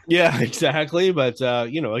anyway. Yeah, exactly. But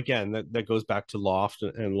again, that goes back to loft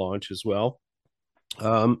and launch as well.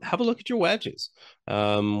 Have a look at your wedges.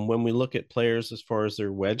 When we look at players as far as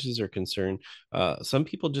their wedges are concerned, some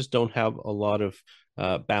people just don't have a lot of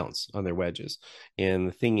bounce on their wedges. And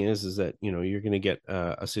the thing is that, you're going to get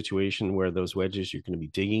a situation where those wedges, you're going to be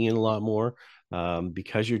digging in a lot more.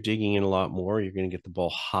 Because you're digging in a lot more, you're going to get the ball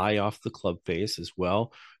high off the club face as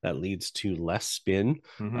well. That leads to less spin,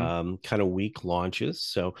 kind of weak launches.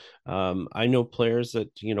 So I know players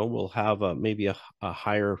that, will have maybe a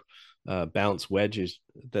higher bounce wedges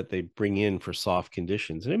that they bring in for soft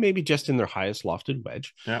conditions, and it may be just in their highest lofted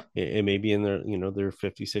wedge. It may be in their their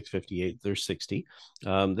 56, 58, their 60.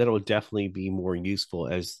 That'll definitely be more useful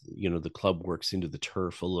as the club works into the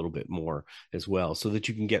turf a little bit more as well, so that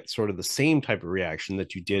you can get sort of the same type of reaction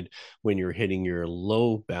that you did when you're hitting your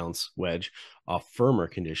low bounce wedge off firmer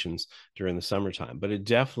conditions during the summertime. But it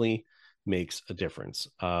definitely makes a difference.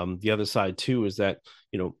 The other side too is that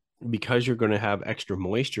because you're going to have extra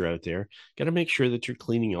moisture out there, got to make sure that you're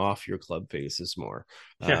cleaning off your club faces more,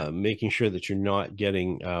 making sure that you're not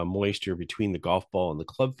getting moisture between the golf ball and the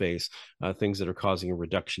club face, things that are causing a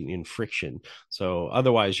reduction in friction. So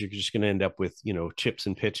otherwise you're just going to end up with, chips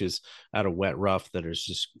and pitches out of wet rough that is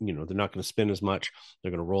just, they're not going to spin as much.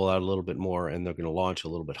 They're going to roll out a little bit more, and they're going to launch a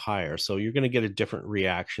little bit higher. So you're going to get a different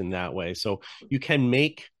reaction that way. So you can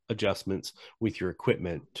make adjustments with your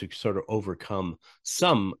equipment to sort of overcome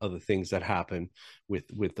some of the things that happen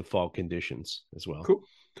with the fall conditions as well. Cool.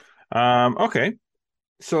 Okay,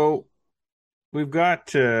 so we've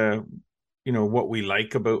got what we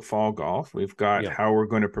like about fall golf. We've got how we're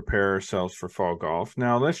going to prepare ourselves for fall golf.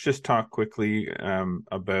 Now let's just talk quickly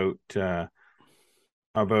about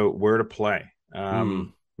where to play.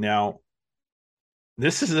 Now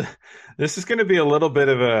this is going to be a little bit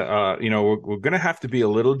of a we're going to have to be a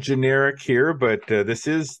little generic here, but this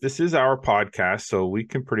is our podcast, so we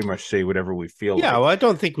can pretty much say whatever we feel like. Well, I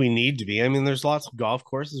don't think we need to be. I mean, there's lots of golf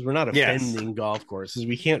courses. We're not offending golf courses.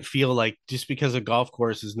 We can't feel like just because a golf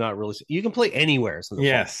course is not really, you can play anywhere. So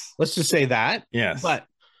let's just say that. Yes, but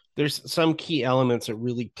there's some key elements that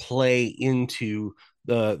really play into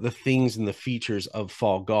the things and the features of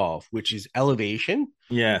fall golf, which is elevation.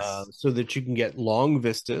 Yes. So that you can get long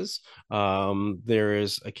vistas. There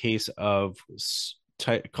is a case of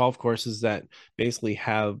golf courses that basically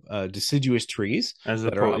have deciduous trees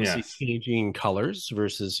that are obviously changing colors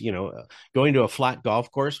versus, going to a flat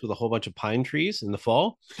golf course with a whole bunch of pine trees in the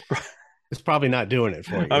fall. It's probably not doing it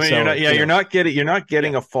for you. I mean, you're not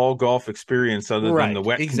getting a fall golf experience other than the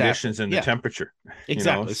wet conditions and the temperature.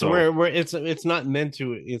 Exactly. So we're it's not meant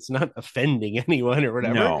to. It's not offending anyone or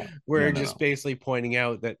whatever. No, we're just basically pointing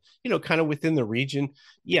out that kind of within the region.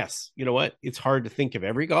 Yes, you know what? It's hard to think of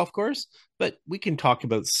every golf course, but we can talk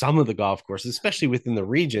about some of the golf courses, especially within the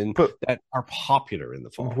region, that are popular in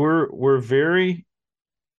the fall. We're very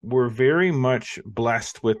much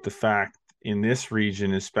blessed with the fact, in this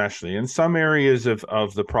region, especially in some areas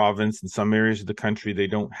of the province and some areas of the country, they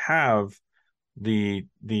don't have the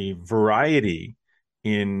variety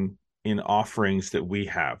in offerings that we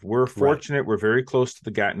have. We're fortunate. Right. We're very close to the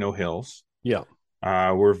Gatineau Hills. Yeah.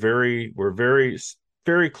 We're very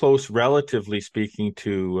close, relatively speaking,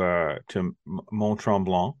 to Mont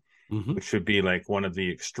Tremblant, which should be like one of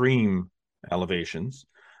the extreme elevations.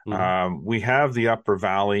 We have the Upper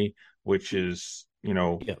Valley, which is,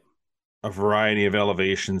 a variety of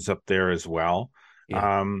elevations up there as well.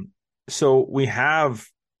 So we have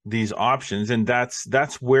these options, and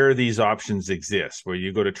that's where these options exist, where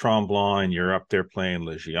you go to Tremblant and you're up there playing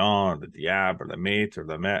Le Géant or the Diable or the Mate or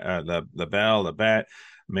the Belle, the Bet.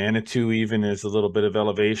 Manitou even is a little bit of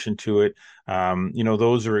elevation to it.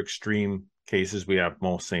 Those are extreme cases. We have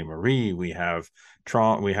Mont Saint Marie, we have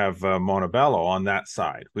Montebello on that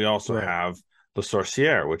side. We also have La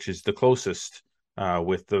Sorcière, which is the closest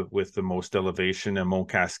with the most elevation, and Mont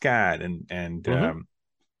Cascade and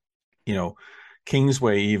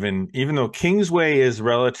Kingsway, even though Kingsway is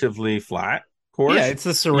relatively flat course. Yeah, it's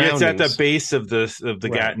the surroundings. It's at the base of the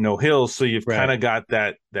Gatineau Hills, so you've kind of got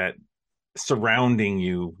that surrounding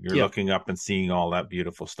you. You're looking up and seeing all that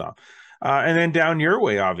beautiful stuff. And then down your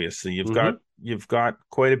way, obviously, you've got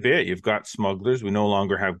quite a bit. You've got Smugglers. We no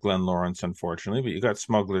longer have Glen Lawrence, unfortunately, but you got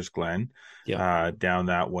Smugglers Glen down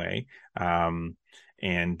that way.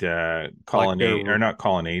 And Colonnade, or not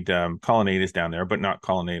Colonnade. Colonnade is down there, but not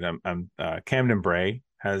Colonnade. Camden Bray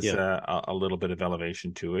has a little bit of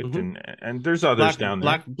elevation to it, and there's others down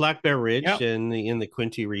there. Black Bear Ridge in the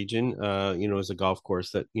Quinte region, is a golf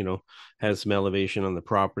course that has some elevation on the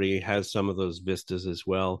property, has some of those vistas as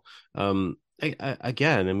well.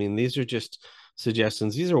 Again, I mean, these are just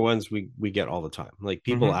suggestions. These are ones we get all the time. Like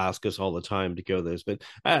people ask us all the time to go those, but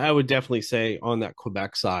I would definitely say on that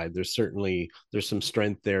Quebec side, there's some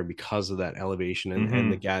strength there because of that elevation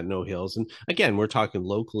and the Gatineau Hills. And again, we're talking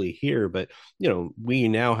locally here, but we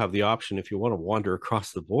now have the option, if you want to wander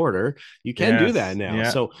across the border, you can do that now. Yeah.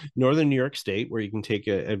 So northern New York State, where you can take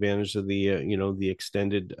advantage of the the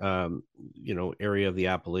extended area of the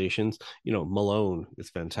Appalachians. Malone is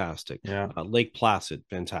fantastic. Yeah. Lake Placid,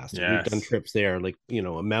 fantastic. Yes. We've done trips there, like a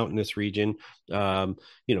mountainous region.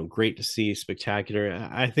 Great to see, spectacular.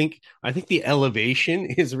 I think the elevation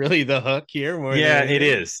is really the hook here. It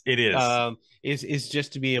is. Is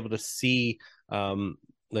just to be able to see,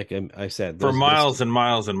 like I said, for miles vistas. And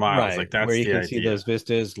miles and miles, right, like that's where you the can idea. See those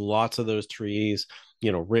vistas, lots of those trees,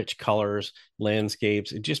 rich colors,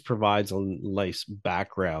 landscapes. It just provides a nice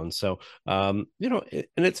background. So, and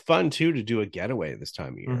it's fun too to do a getaway this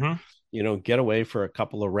time of year. Get away for a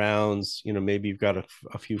couple of rounds. Maybe you've got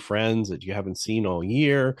a few friends that you haven't seen all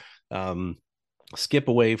year. Skip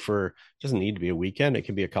away for, doesn't need to be a weekend. It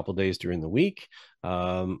can be a couple days during the week.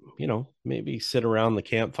 Maybe sit around the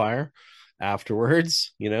campfire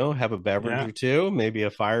afterwards, have a beverage or two, maybe a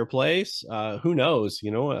fireplace. Who knows?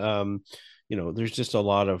 There's just a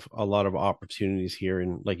lot of opportunities here,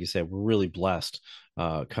 and like you said, we're really blessed,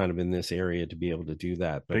 kind of in this area to be able to do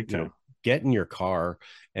that. But get in your car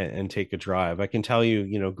and take a drive. I can tell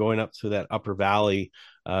you, going up to that Upper Valley,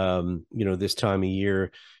 this time of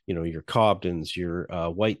year, your Cobdens, your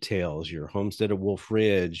Whitetails, your Homestead of Wolf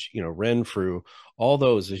Ridge, Renfrew, all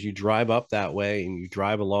those, as you drive up that way and you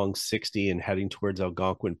drive along 60 and heading towards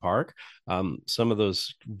Algonquin Park, some of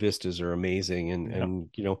those vistas are amazing. And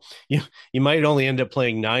you might only end up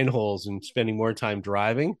playing 9 holes and spending more time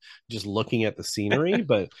driving, just looking at the scenery,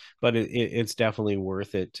 but it's definitely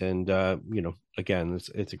worth it. And again,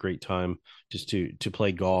 it's a great time just to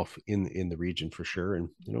play golf in the region for sure. And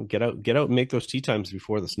get out and make those tee times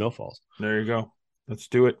before the snow falls. There you go. Let's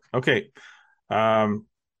do it. Okay.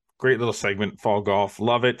 Great little segment, fall golf.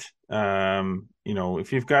 Love it.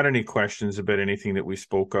 If you've got any questions about anything that we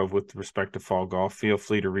spoke of with respect to fall golf, feel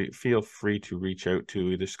free to reach out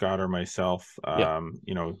to either Scott or myself.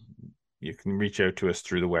 You can reach out to us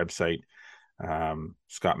through the website.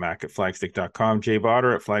 Scott Mack at flagstick.com, Jay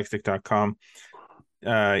Botter at flagstick.com.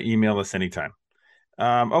 Email us anytime.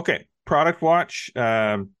 Okay. Product watch.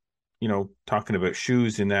 Talking about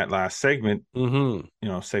shoes in that last segment,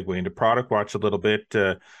 segue into Product Watch a little bit.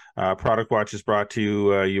 Product Watch is brought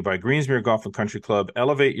to you by Greensmere Golf and Country Club.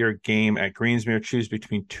 Elevate your game at Greensmere. Choose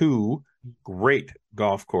between 2 great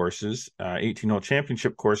golf courses, 18-hole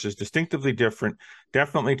championship courses, distinctively different,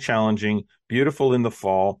 definitely challenging, beautiful in the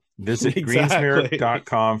fall. Visit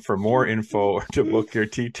greensmere.com for more info or to book your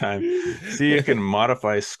tee time. See, you can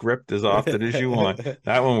modify script as often as you want.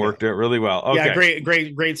 That one worked out really well. Okay. Yeah,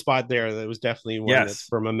 great spot there. That was definitely one that's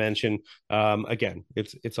from a mention. Again,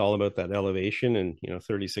 it's all about that elevation, and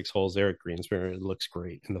 36 holes there at Greensmere. It looks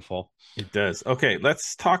great in the fall. It does. Okay,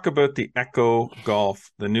 let's talk about the Echo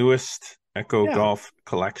Golf, the newest Echo Golf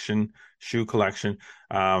collection, shoe collection.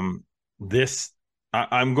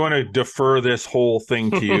 I'm going to defer this whole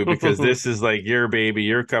thing to you because this is like your baby,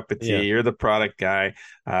 your cup of tea. You're the product guy.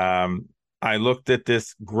 I looked at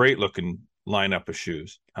this great looking lineup of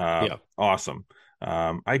shoes. Awesome.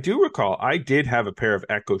 I do recall I did have a pair of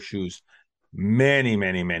Echo shoes many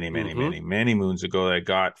moons ago that I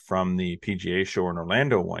got from the PGA show in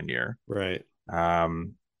Orlando one year. Right.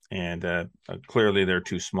 And clearly they're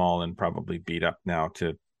too small and probably beat up now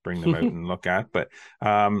to bring them out and look at. But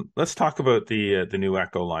let's talk about the new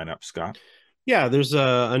Echo lineup, Scott. Yeah, there's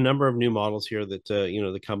a number of new models here that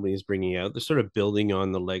the company is bringing out. They're sort of building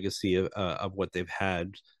on the legacy of what they've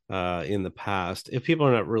had in the past. If people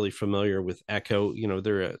are not really familiar with Echo,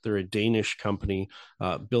 they're a Danish company,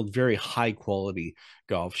 build very high quality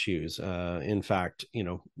golf shoes. In fact,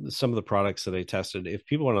 some of the products that I tested, if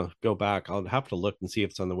people want to go back, I'll have to look and see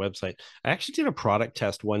if it's on the website. I actually did a product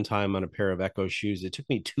test one time on a pair of Echo shoes. It took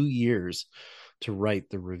me 2 years to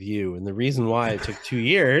write the review. And the reason why it took 2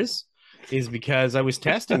 years is because I was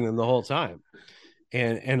testing them the whole time.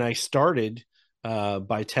 And I started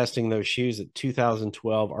by testing those shoes at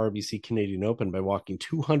 2012 RBC Canadian Open by walking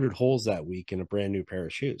 200 holes that week in a brand new pair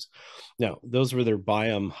of shoes. Now, those were their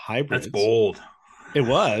Biome hybrids. That's bold. It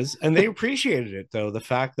was. And they appreciated it, though. The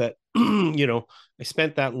fact that, I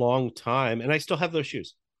spent that long time, and I still have those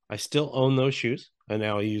shoes. I still own those shoes. And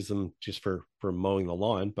now I use them just for mowing the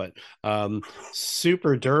lawn, but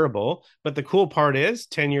super durable. But the cool part is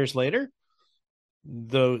 10 years later,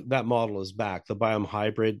 though, that model is back. The Biome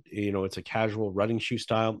Hybrid, it's a casual running shoe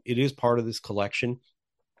style. It is part of this collection.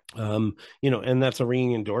 And that's a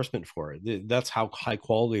ringing endorsement for it. That's how high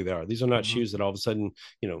quality they are. These are not shoes that all of a sudden,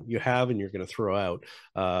 you have and you're going to throw out.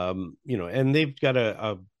 And they've got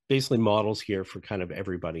a basically models here for kind of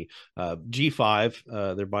everybody.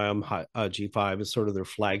 G5, their Biome G5 is sort of their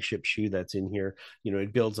flagship shoe that's in here.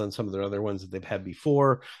 It builds on some of their other ones that they've had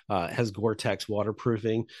before. Has Gore-Tex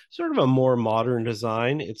waterproofing, sort of a more modern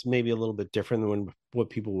design. It's maybe a little bit different than what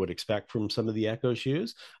people would expect from some of the Echo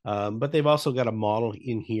shoes. But they've also got a model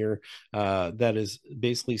in here that is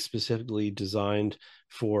basically specifically designed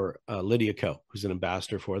for Lydia Ko, who's an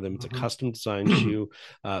ambassador for them. It's a custom designed shoe,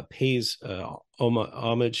 pays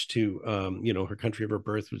homage to her country of her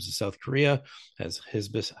birth, which is South Korea. Has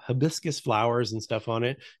hibiscus flowers and stuff on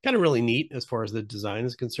it. Kind of really neat as far as the design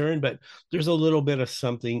is concerned, but there's a little bit of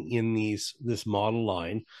something in this model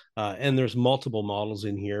line, and there's multiple models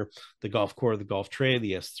in here: the Golf Core, the Golf Tray,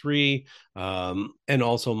 the S3, and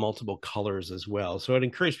also multiple colors as well. So I'd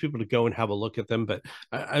encourage people to go and have a look at them, but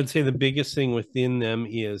I'd say the biggest thing within them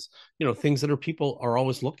is things that people are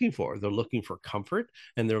always looking for. They're looking for comfort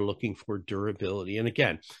and they're looking for durability. And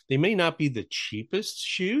again, they may not be the cheapest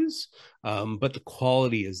shoes, but the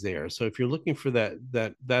quality is there. So if you're looking for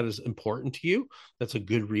that is important to you, that's a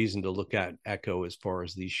good reason to look at Echo as far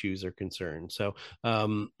as these shoes are concerned. So a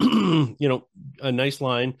nice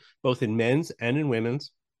line both in men's and in women's.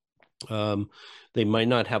 They might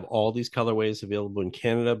not have all these colorways available in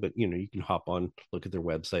Canada, but you can hop on, look at their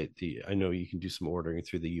website. I know you can do some ordering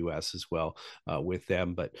through the US as well with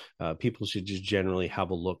them, but people should just generally have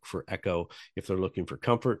a look for Echo if they're looking for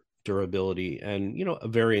comfort, durability, and a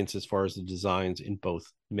variance as far as the designs in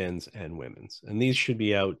both men's and women's. And these should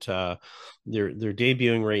be out. They're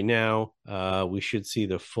debuting right now. We should see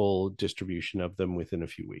the full distribution of them within a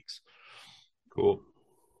few weeks. Cool.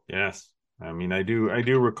 Yes. I mean, I do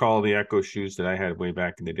recall the Echo shoes that I had way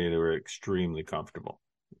back in the day. They were extremely comfortable.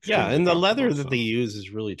 And the leather that they use is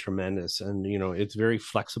really tremendous. And, it's very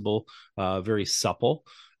flexible, very supple.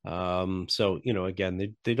 So,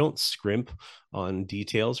 again, they don't scrimp on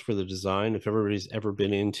details for the design. If everybody's ever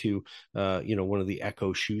been into, one of the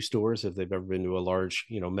Echo shoe stores, if they've ever been to a large,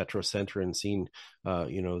 metro center and seen,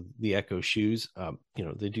 the Echo shoes,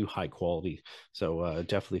 they do high quality. So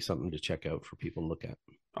definitely something to check out for people to look at.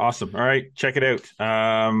 Awesome. All right. Check it out.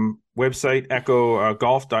 Website,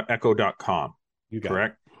 golf.echo.com. You got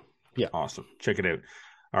correct? It. Yeah. Awesome. Check it out.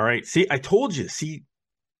 All right. See, I told you. See,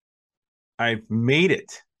 I've made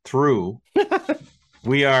it through.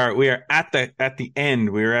 We are at the end.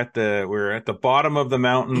 We're at the bottom of the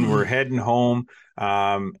mountain. We're heading home.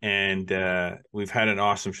 And we've had an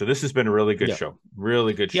awesome show. This has been a really good show.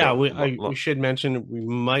 Really good show. Yeah, we should mention we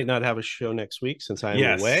might not have a show next week since I'm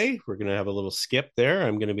away. We're going to have a little skip there.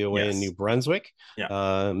 I'm going to be away in New Brunswick.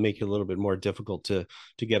 Yeah. Make it a little bit more difficult to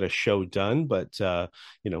get a show done, but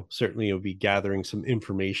certainly you'll be gathering some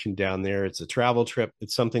information down there. It's a travel trip.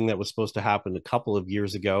 It's something that was supposed to happen a couple of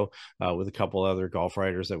years ago with a couple other golf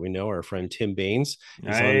writers that we know. Our friend Tim Baines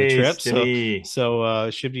is on the trip,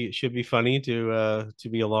 so should be funny to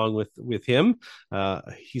be along with him.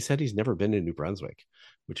 He said he's never been to New Brunswick,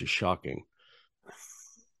 which is shocking.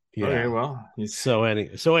 Yeah. Okay, well,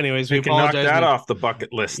 anyways, we can knock that off the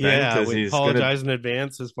bucket list then. Yeah, we apologize in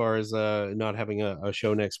advance as far as not having a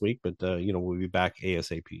show next week, but we'll be back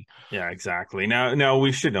ASAP. Yeah, exactly. Now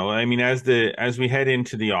we should know. I mean, as we head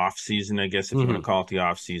into the off season, I guess if you want to call it the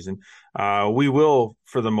off season, we will,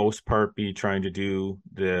 for the most part, be trying to do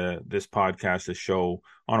this podcast, this show,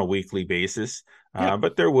 on a weekly basis.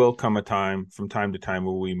 But there will come a time from time to time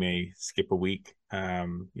where we may skip a week.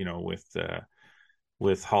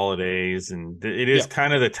 With holidays, and it is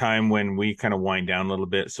kind of the time when we kind of wind down a little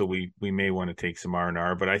bit, so we may want to take some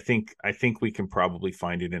R&R, but I think we can probably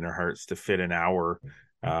find it in our hearts to fit an hour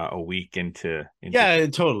a week into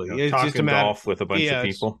totally it's talking just a matter, golf with a bunch of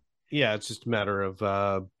people. It's just a matter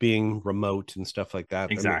of being remote and stuff like that.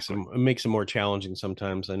 Exactly. It makes it more challenging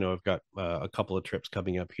sometimes. I know I've got a couple of trips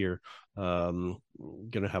coming up here.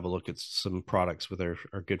 Gonna have a look at some products with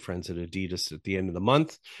our good friends at Adidas at the end of the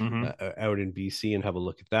month out in BC and have a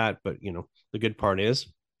look at that. But the good part is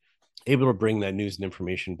able to bring that news and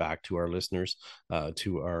information back to our listeners,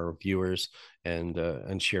 to our viewers,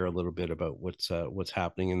 and share a little bit about what's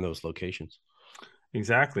happening in those locations.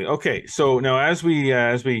 Exactly. Okay, so now as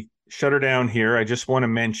we shut her down here, I just want to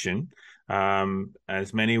mention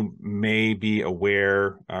As many may be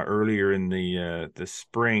aware, earlier in the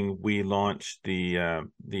spring, we launched the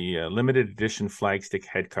limited edition flagstick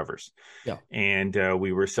head covers. Yeah. And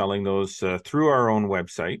we were selling those through our own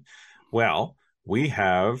website. Well, we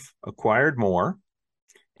have acquired more,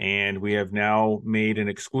 and we have now made an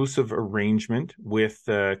exclusive arrangement with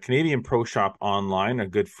Canadian Pro Shop Online, a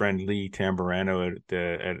good friend, Lee Tamburano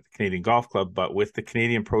at Canadian Golf Club, but with the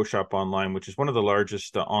Canadian Pro Shop Online, which is one of the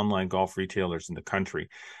largest online golf retailers in the country.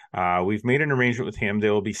 We've made an arrangement with him. They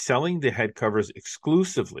will be selling the head covers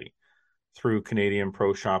exclusively through Canadian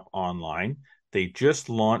Pro Shop Online. They just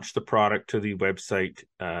launched the product to the website,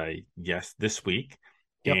 this week.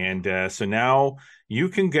 Yep. And so now you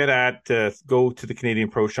can go to the Canadian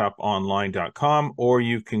Pro Shop Online.com, or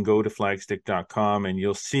you can go to flagstick.com, and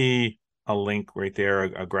you'll see a link right there,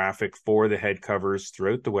 a graphic for the head covers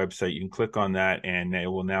throughout the website. You can click on that, and it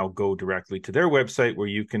will now go directly to their website where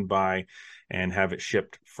you can buy and have it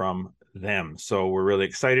shipped from them. So we're really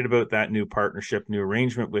excited about that new partnership, new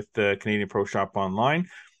arrangement with the Canadian Pro Shop Online.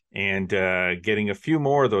 And getting a few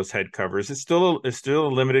more of those head covers. It's still a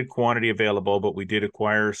limited quantity available, but we did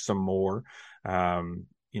acquire some more.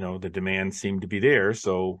 The demand seemed to be there,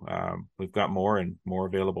 so we've got more and more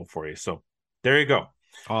available for you. So there you go.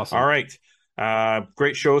 Awesome. All right.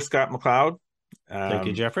 Great show, Scott McLeod. Thank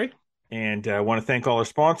you, Jeffrey. And I want to thank all our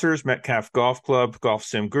sponsors: Metcalf Golf Club, Golf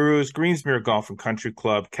Sim Gurus, Greensmere Golf and Country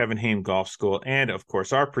Club, Kevin Haim Golf School, and of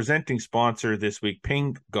course our presenting sponsor this week,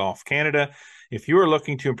 Ping Golf Canada. If you are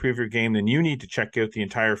looking to improve your game, then you need to check out the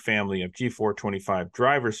entire family of G425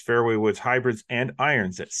 drivers, fairway woods, hybrids, and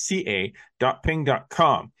irons at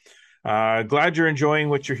ca.ping.com. Glad you're enjoying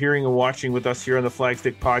what you're hearing and watching with us here on the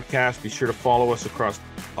Flagstick Podcast. Be sure to follow us across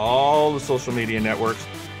all the social media networks,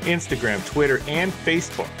 Instagram, Twitter, and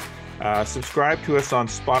Facebook. Subscribe to us on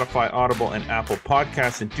Spotify, Audible, and Apple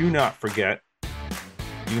Podcasts. And do not forget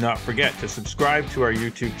to subscribe to our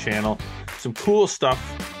YouTube channel. Some cool stuff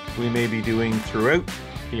we may be doing throughout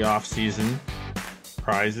the off-season.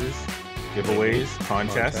 Prizes, giveaways,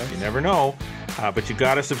 contests. You never know. But you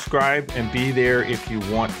got to subscribe and be there if you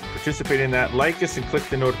want to participate in that. Like us and click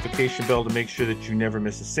the notification bell to make sure that you never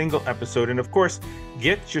miss a single episode. And of course,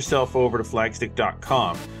 get yourself over to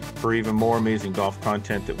flagstick.com for even more amazing golf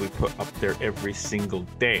content that we put up there every single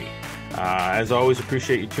day. As always,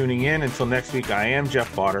 appreciate you tuning in. Until next week, I am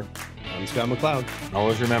Jeff Potter. I'm Scott McLeod.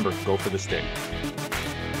 Always remember, go for the stick.